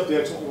 Except the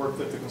excellent work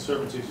that the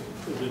Conservancy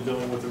has been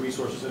doing with the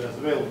resources it has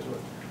available to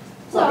it.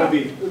 It's not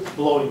going to be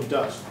blowing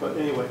dust, but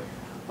anyway.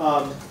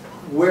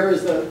 Where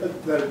is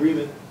that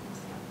agreement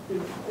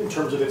in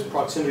terms of its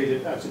proximity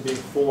to actually being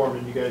formed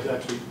and you guys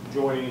actually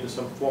joining into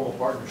some formal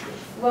partnership?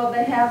 Well,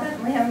 they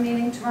haven't. We have a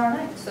meeting tomorrow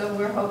night, so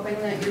we're hoping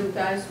that you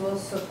guys will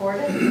support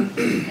it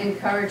and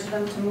encourage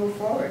them to move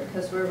forward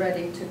because we're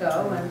ready to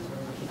go.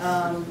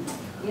 And,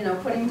 you know,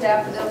 putting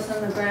daffodils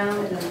in the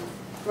ground and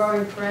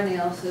growing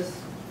perennials is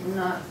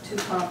not too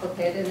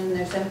complicated, and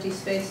there's empty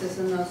spaces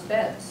in those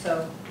beds,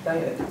 so.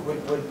 Diane,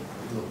 would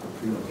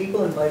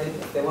people invited,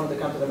 if they wanted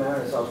to come to the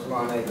Mariners' house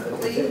tomorrow night,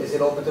 is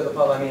it open to the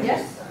public? I mean,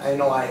 Yes. I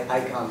know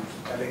I come,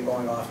 I've been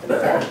going often.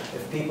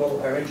 If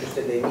people are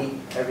interested, they meet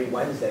every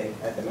Wednesday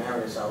at the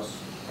Mariners' house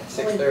at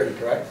 6:30,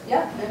 correct?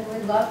 Yeah, and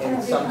we'd love to And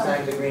have you come.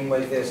 sometimes the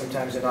Greenway's there,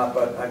 sometimes they're not,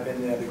 but I've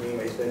been there, the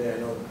Greenway's been there. I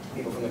know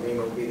people from the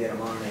Greenway will be there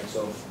tomorrow night,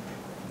 so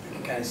you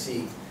can kind of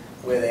see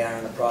where they are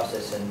in the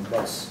process and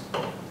what's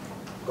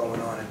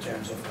going on in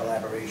terms of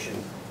collaboration.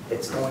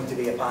 It's going to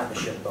be a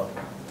partnership though,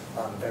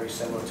 very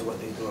similar to what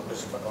they do at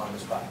Christopher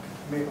Columbus Park.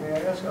 May I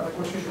ask a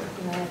question?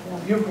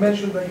 You've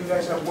mentioned that you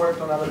guys have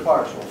worked on other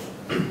parcels,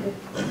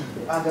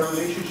 and the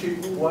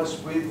relationship was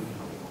with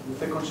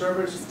the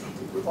Conservancy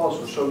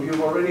also, so you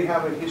already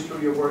have a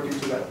history of working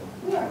together.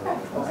 Yeah,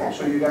 Okay,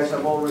 so you guys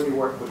have already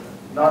worked with them,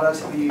 not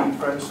as the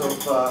friends of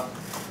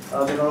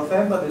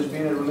Vinoteca, but there's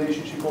been a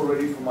relationship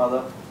already from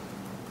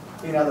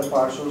in other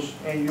parcels,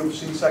 and you've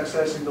seen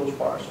success in those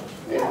parcels.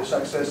 And the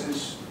success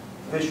is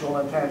visual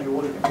and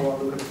tangible. You can go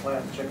and look at the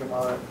plan, check them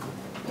out.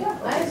 Yeah,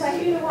 I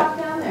invite you to walk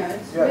down there.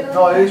 It's Yeah, really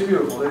no, it nice. is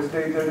beautiful. They've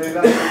done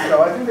a great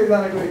job. I think they've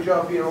done a great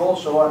job here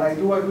also, and I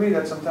do agree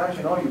that sometimes,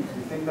 you know, you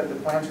think that the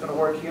plant's going to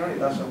work here, and it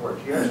doesn't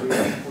work here, so you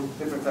have to put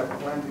different type of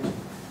plantings.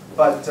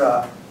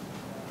 But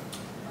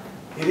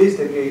it is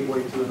the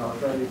gateway to the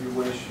North End, if you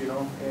wish, you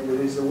know, and it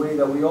is the way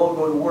that we all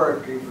go to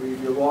work.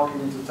 If you're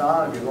walking into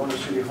town, if you're going to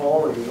City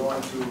Hall, or you're going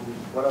to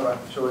whatever,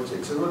 so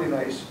it's a really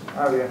nice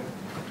area.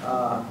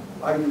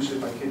 I use it,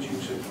 my kids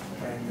use it,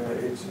 and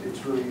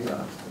it's really nice.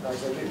 I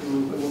think it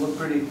will look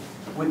pretty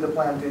with the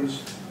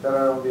plantings that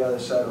are on the other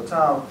side of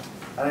town.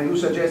 And I do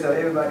suggest that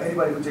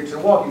anybody who takes a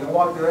walk, you can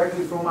walk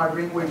directly from our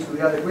Greenways to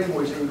the other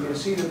Greenways, and you can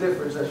see the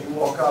difference as you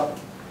walk up.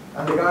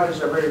 And the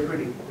gardens are very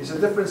pretty. It's a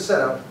different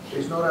setup.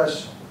 It's not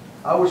as,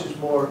 ours is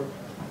more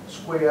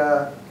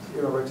square,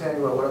 you know,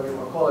 rectangular, whatever you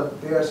want to call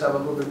it. Theirs have a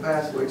little bit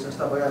pathways and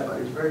stuff like that, but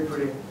it's very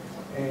pretty,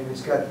 and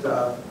it's got,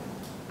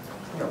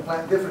 you know,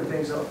 plant different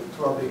things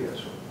throughout the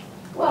years.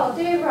 Well,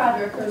 Dave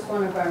Roderick, who's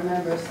one of our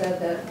members,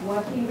 said that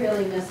what he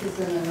really misses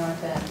in the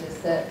North End is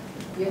that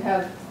you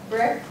have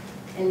brick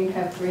and you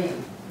have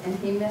green. And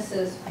he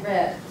misses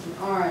red and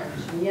orange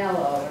and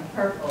yellow and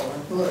purple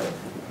and blue.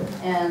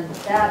 And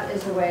that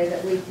is a way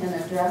that we can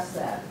address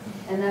that.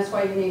 And that's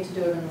why you need to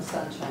do it in the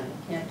sunshine.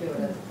 You can't do it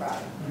at the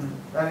product.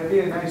 And it'd be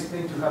a nice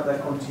thing to have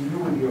that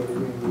continuity of the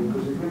Greenway,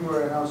 because the Greenway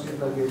right now seems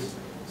like it's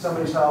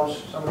somebody's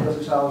house, somebody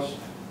else's house,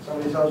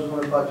 somebody's house is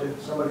on a budget,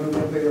 somebody who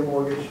can pay their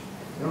mortgage.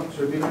 You know,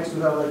 so it'd be nice to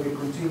have like a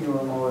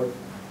continuum of it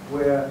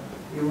where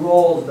it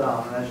rolls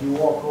down as you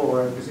walk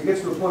over, because it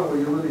gets to a point where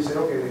you really say,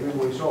 okay, the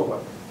Greenway is over.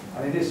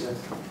 And it isn't.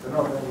 The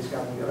North End is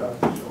coming up,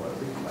 so I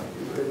think like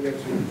it really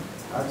actually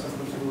adds some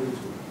continuity to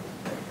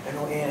it. I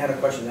know Ann had a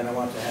question, then I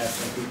want to have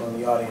some people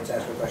in the audience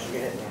ask a question. Go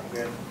ahead, Ann.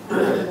 Go ahead.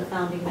 One of the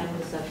founding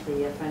members of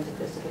the Friends of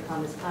Christopher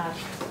Columbus Park.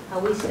 How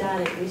we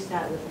started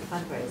with the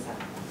fundraiser.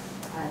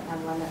 I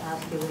want to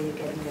ask you where you're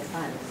getting your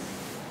funds.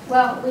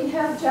 Well, we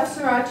have Jeff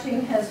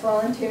Sirachi has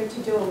volunteered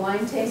to do a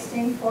wine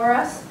tasting for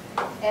us.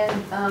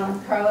 And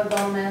Carla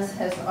Gomez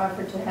has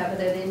offered to have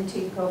it at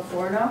Intico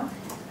Forno.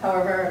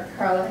 However,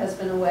 Carla has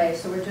been away,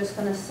 so we're just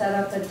going to set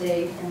up a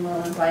date and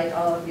we'll invite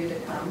all of you to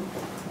come.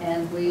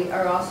 And we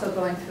are also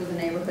going through the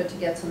neighborhood to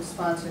get some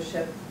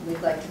sponsorship.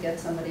 We'd like to get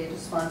somebody to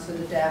sponsor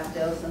the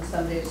daffodils and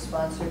somebody to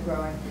sponsor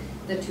growing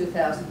the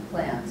 2,000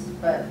 plants.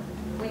 But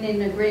we need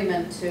an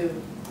agreement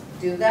to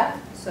do that,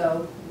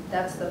 so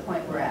that's the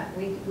point we're at.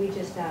 We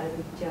just started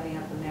with Jerry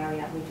up in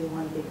Marriott. We do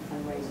one big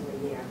fundraiser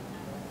a year.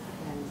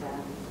 And,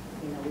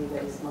 you know, we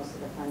raise most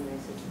of the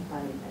fundraisers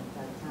funding at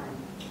that time.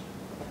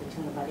 At the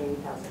tune of about $80,000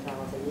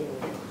 a year.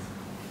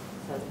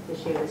 So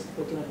this year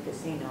we're doing a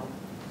casino.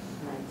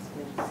 Nice.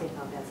 We'll see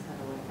how that's going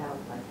to work out.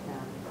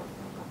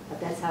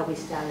 But that's how we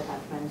started our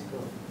friends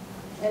group.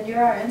 And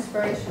you're our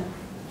inspiration.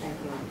 Thank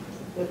you.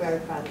 We're very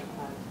proud of the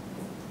park.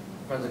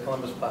 Friends of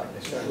Columbus Park, they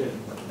certainly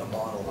the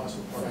model,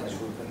 Awesome. friends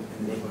group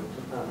in the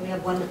neighborhood. We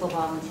have wonderful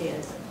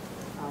volunteers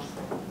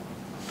also.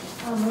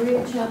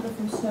 Maria Chapa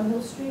from Snow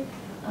Hill Street.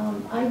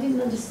 I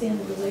didn't understand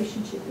the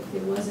relationship, if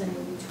there was any,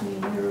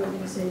 between your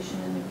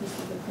organization and the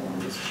Christopher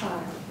Columbus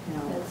Park.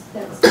 No.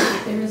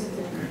 There isn't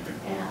any.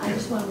 And I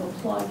just want to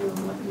applaud you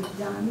on what you've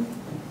done.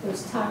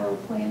 Those taro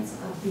plants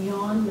are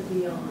beyond the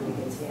beyond.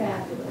 It's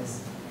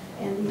fabulous.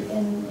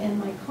 And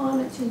my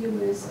comment to you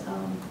is,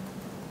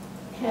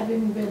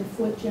 having been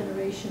fourth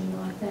generation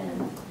North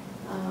End,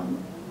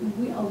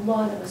 a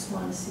lot of us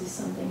want to see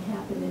something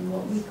happen in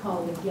what we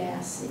call the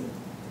gassy.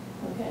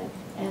 Okay,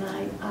 and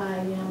I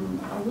am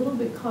a little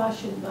bit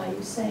cautioned by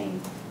you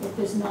saying if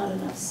there's not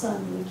enough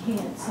sun, we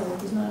can't. So if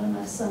there's not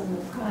enough sun in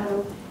the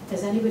Prado,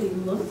 has anybody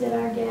looked at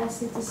our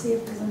gassy to see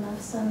if there's enough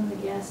sun in the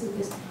gassy?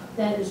 Because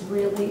that is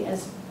really,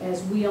 as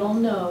we all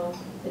know,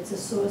 it's a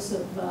source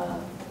of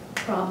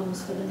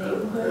problems for the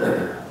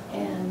neighborhood.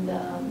 And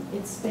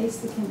it's space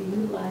that can be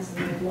utilized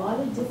in a lot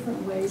of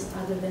different ways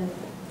other than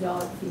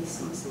dog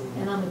feces.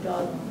 And I'm a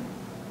dog owner.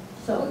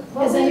 So,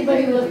 Well, has we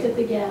anybody agree with looked you. at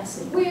the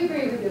gassy? We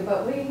agree with you,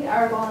 but we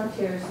are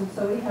volunteers, and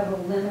so we have a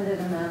limited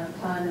amount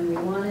of time, and we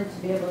wanted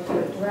to be able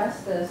to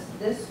address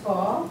this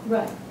fall.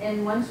 Right.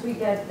 And once we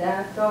get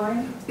that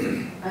going,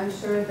 I'm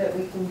sure that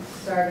we can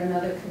start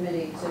another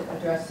committee to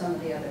address some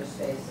of the other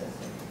spaces.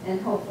 And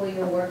hopefully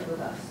you'll work with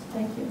us.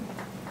 Thank you.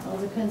 All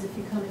depends if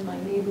you come in my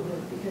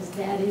neighborhood, because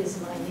that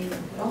is my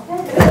neighborhood.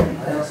 Okay.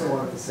 I also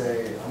wanted to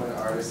say, I'm an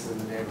artist in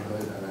the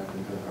neighborhood, and I've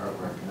been doing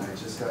artwork, and I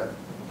just got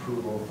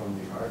approval from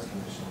the Arts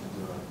Commission to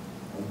do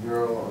a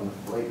mural on the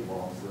flight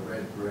walls, the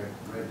red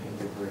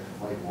painted brick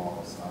flight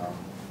walls,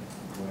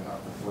 going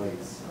up the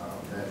flights.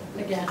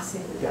 The gassy.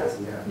 The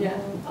gassy, yeah.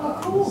 Yeah. Oh,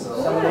 cool.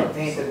 So- Some of them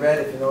painted red,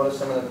 if you notice,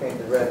 some of them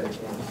painted red.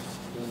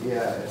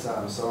 Yeah, it's,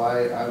 so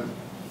I'm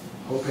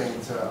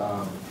hoping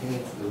to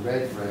paint the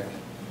red brick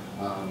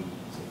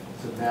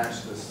to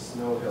match the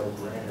Snow Hill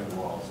granite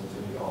walls, which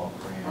will be all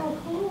granite. Oh,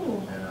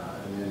 cool.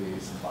 And then maybe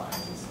some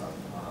vines and stuff.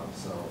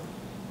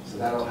 So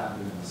that'll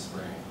happen in the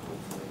spring,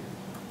 hopefully,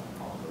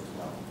 if all goes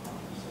well.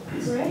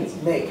 So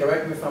Great. Nate,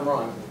 correct me if I'm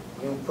wrong,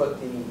 you put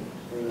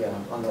the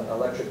on the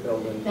electric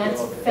building.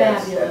 That's you know,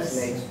 fabulous. That's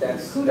Nate's,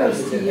 that's. Kudos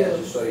that's to it, you.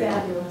 just so you know.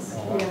 Fabulous.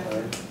 All Yeah.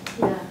 right.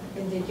 Yeah.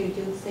 And did you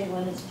do St.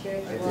 Leonard's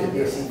Church? I Well, did,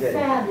 Yes, he did.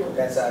 Fabulous.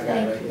 That's our guy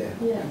Thank right you. there.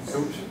 Yes.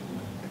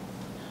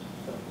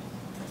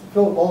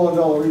 Philip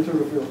Mullendale,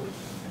 Return Field.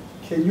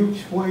 Can you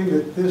explain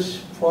that this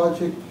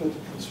project with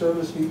the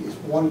Conservancy is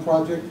one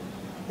project?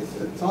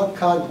 It's not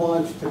carte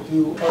blanche to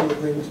do other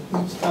things.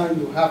 Each time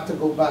you have to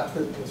go back to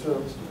the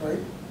Conservancy, right?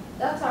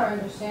 That's our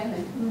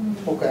understanding.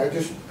 Okay,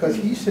 because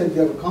he said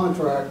you have a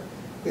contract,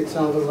 it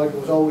sounded like it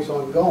was always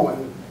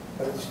ongoing,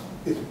 but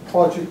it's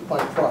project by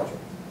project.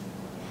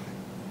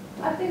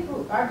 I think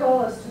our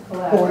goal is to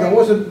Well, collaborate. that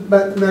wasn't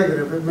meant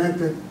negative, it meant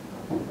that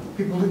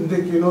people didn't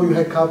think, you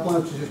had carte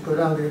blanche to just go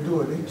down there and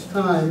do it. Each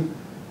time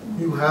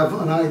you have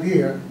an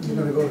idea, you're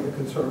gonna go to the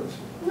Conservancy.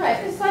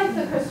 Right, it's like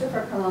the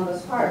Christopher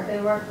Columbus Park.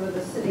 They worked with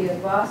the city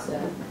of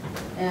Boston,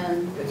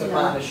 and, It's a you know,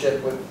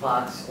 partnership with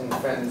Parks and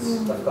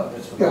Friends of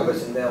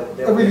Columbus, and they'll.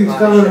 Everything's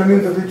done on an partnership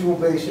with- individual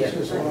basis, Yeah,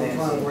 is what I'm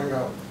trying to bring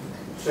out.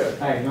 Sure.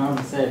 Hi, Norm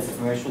said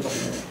commercial.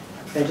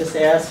 Can I just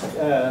ask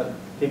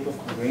people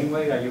from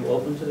Greenway, are you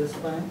open to this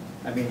plan?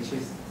 I mean,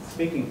 she's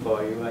speaking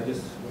for you,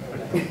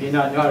 you're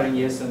not nodding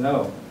yes or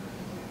no.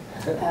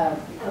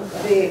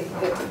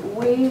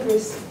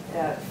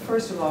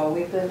 First of all,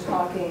 we've been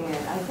talking,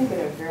 I think in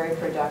a very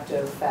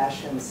productive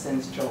fashion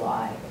since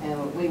July,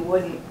 and we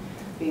wouldn't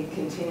be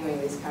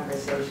continuing these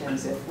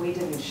conversations if we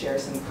didn't share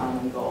some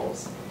common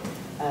goals.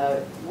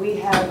 We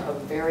have a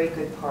very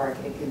good park,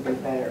 it can be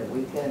better.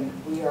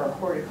 We are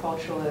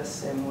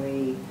horticulturalists, and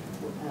we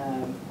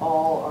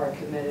all are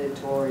committed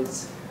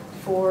towards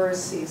 4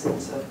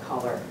 seasons of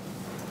color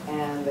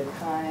and the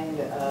kind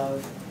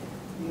of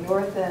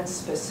North End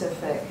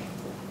specific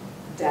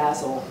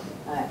dazzle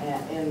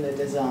in the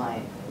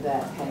design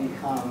that can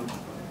come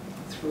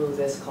through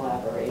this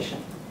collaboration.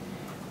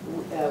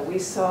 We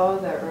saw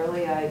the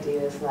early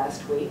ideas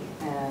last week,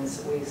 and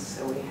so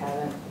we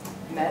haven't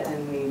met,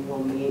 and we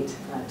will meet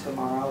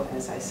tomorrow,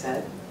 as I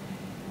said.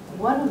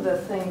 One of the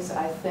things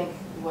I think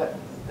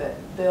that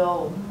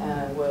Bill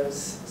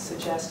was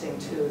suggesting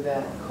too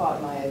that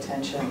caught my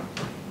attention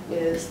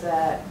is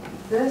that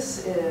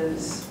this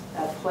is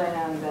a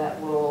plan that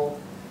will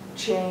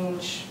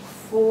change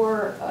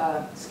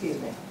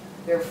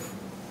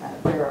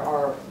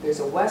there's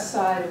a west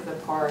side of the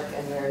park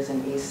and there's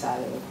an east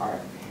side of the park.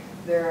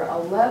 There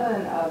are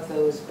 11 of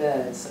those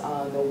beds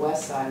on the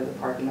west side of the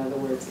park, in other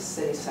words, the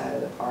city side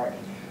of the park,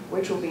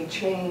 which will be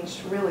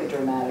changed really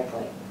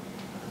dramatically.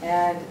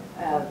 And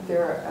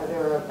there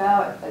are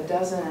about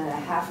 12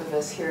 of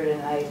us here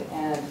tonight,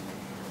 and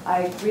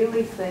I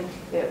really think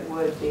it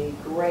would be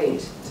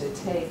great to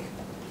take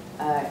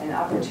an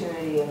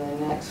opportunity in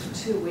the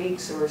next 2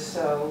 weeks or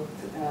so,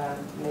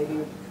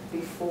 maybe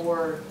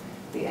before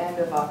the end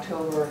of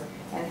October,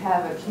 and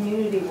have a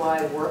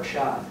community-wide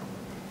workshop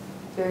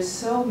there's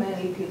so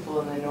many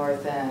people in the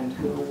North End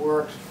who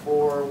worked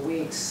for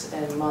weeks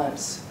and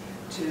months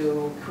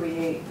to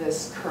create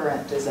this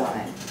current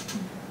design.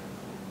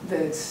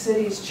 The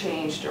city's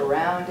changed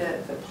around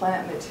it, the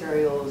plant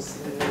materials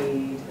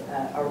need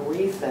a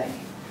rethink,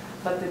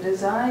 but the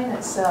design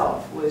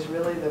itself was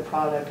really the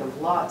product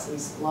of lots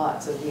and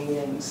lots of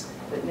meetings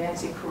that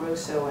Nancy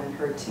Caruso and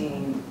her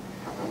team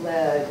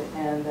led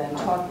and then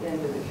talked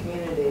into the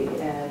community.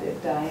 And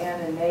if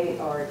Diane and Nate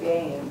are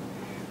game,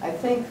 I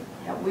think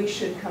that we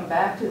should come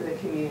back to the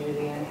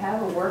community and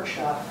have a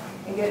workshop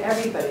and get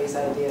everybody's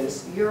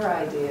ideas. Your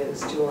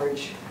ideas,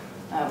 George,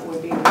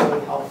 would be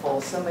really helpful.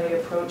 Somebody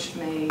approached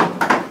me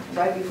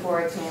right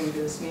before I came to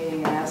this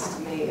meeting and asked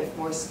me if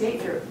more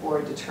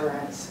skateboard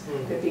deterrents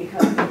could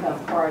become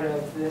part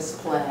of this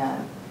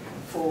plan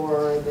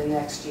for the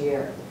next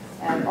year.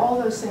 And all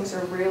those things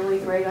are really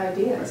great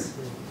ideas.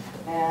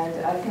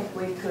 And I think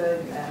we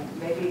could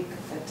maybe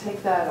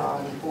take that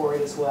on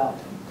board as well.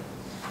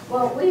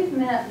 Well, we've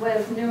met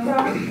with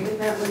NEWNC, we've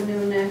met with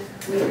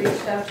NEWNC, we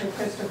reached out to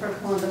Christopher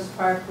Columbus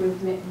Park,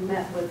 we've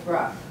met with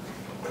Ruff.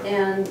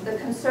 And the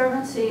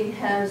Conservancy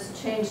has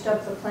changed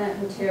up the plant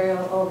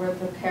material over at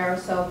the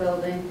Carousel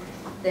building.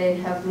 They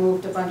have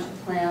moved a bunch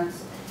of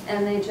plants,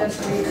 and they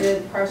just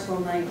redid parcel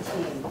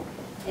 19.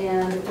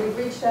 And we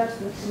reached out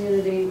to the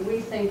community.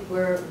 We think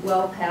we're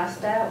well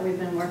past that. We've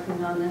been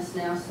working on this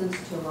now since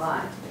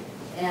July.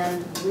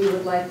 And we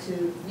would like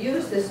to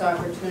use this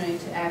opportunity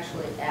to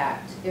actually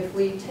act. If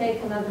we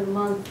take another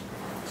month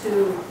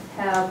to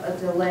have a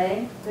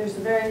delay, there's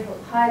a very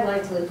high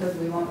likelihood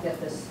we won't get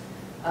this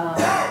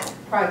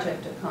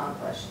project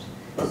accomplished.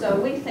 So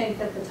we think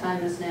that the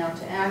time is now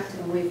to act,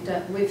 and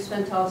we've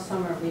spent all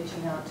summer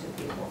reaching out to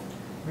people.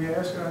 May I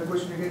ask a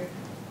question again?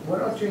 We're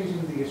not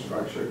changing the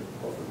structure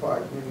of the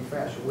park in any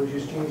fashion. We're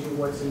just changing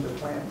what's in the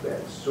plant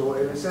beds. So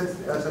in a sense,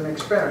 as an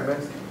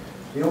experiment,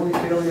 the only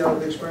failure of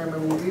the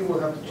experiment will be we'll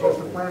have to change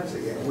the plants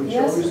again, which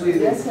Yes, obviously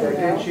yes they and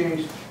no. did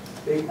change.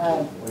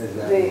 What is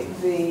that?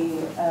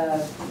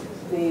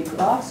 The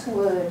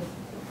boxwood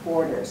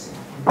borders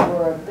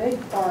were a big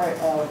part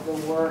of the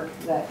work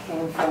that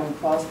came from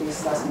Crosby,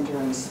 Schlesinger,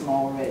 and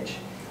Small Ridge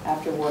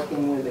after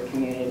working with the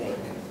community.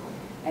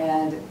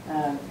 And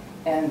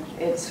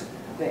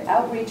the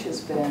outreach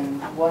has been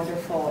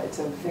wonderful. It's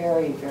a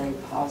very, very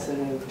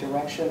positive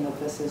direction that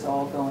this is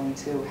all going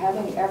to.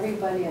 Having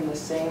everybody in the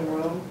same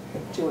room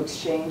to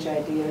exchange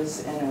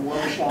ideas in a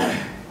workshop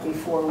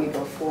before we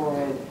go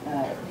forward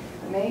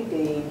may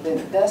be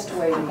the best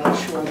way to make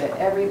sure that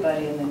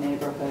everybody in the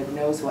neighborhood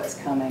knows what's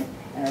coming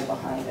and are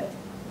behind it.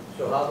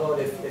 So how about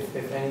if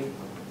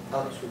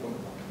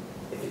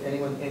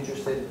anyone's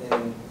interested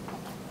in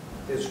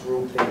this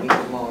group, they meet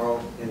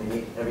tomorrow and they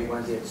meet every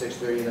Wednesday at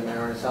 6:30 in the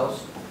Mariners'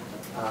 house.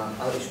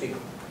 I'll just speak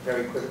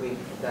very quickly,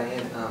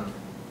 Diane,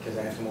 because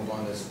I have to move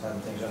on to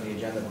things on the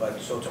agenda. But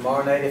so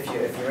tomorrow night, if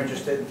you're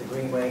interested, the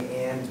Greenway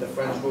and the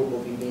Friends group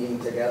will be meeting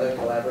together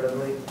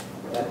collaboratively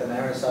at the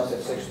Mariners' house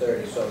at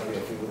 6:30. So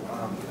if you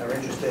are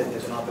interested,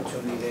 there's an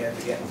opportunity there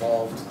to get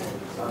involved.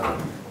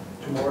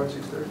 Tomorrow at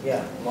 6:30?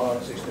 Yeah, tomorrow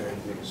at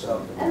 6:30.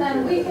 So. And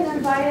then we can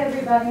invite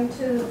everybody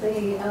to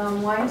the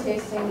wine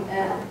tasting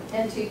at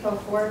Antico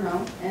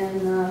Forno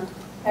and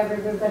have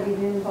everybody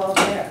be involved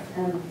there.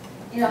 And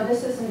you know,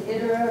 this is an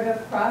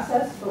iterative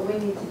process, but we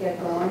need to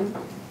get going.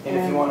 And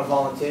if you want to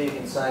volunteer, you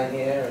can sign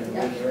here and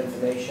leave your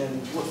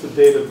information. What's the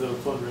date of the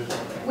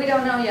fundraiser? We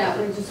don't know yet.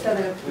 We just got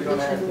to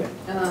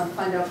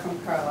find out from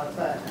Carla.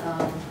 But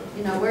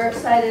you know, we're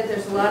excited.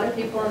 There's a lot of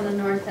people in the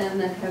North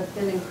End that have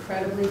been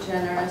incredibly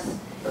generous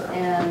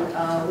and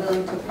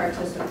willing to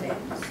participate.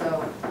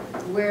 So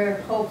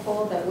we're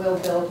hopeful that we'll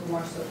build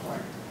more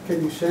support.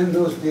 Can you send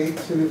those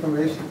dates and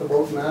information to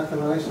both Matt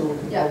and I so we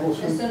can Yeah, publish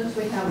as them soon as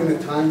we have in a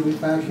them. timely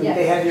fashion? Yeah.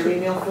 They have your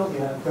email, Phil?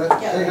 Yeah,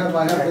 Yeah.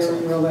 I have their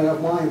email, they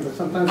have mine, but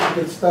sometimes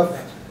we get stuff,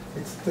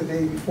 it's the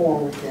day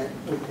before, and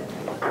we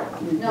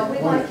can't. No, we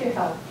like your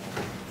help.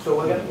 So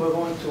we're going to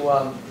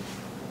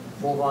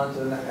move on to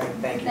the next,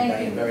 thank you, Thank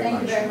Diane, you. very Thank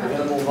much. you very much. We're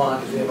going to move on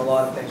because we have a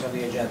lot of things on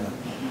the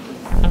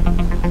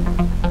agenda.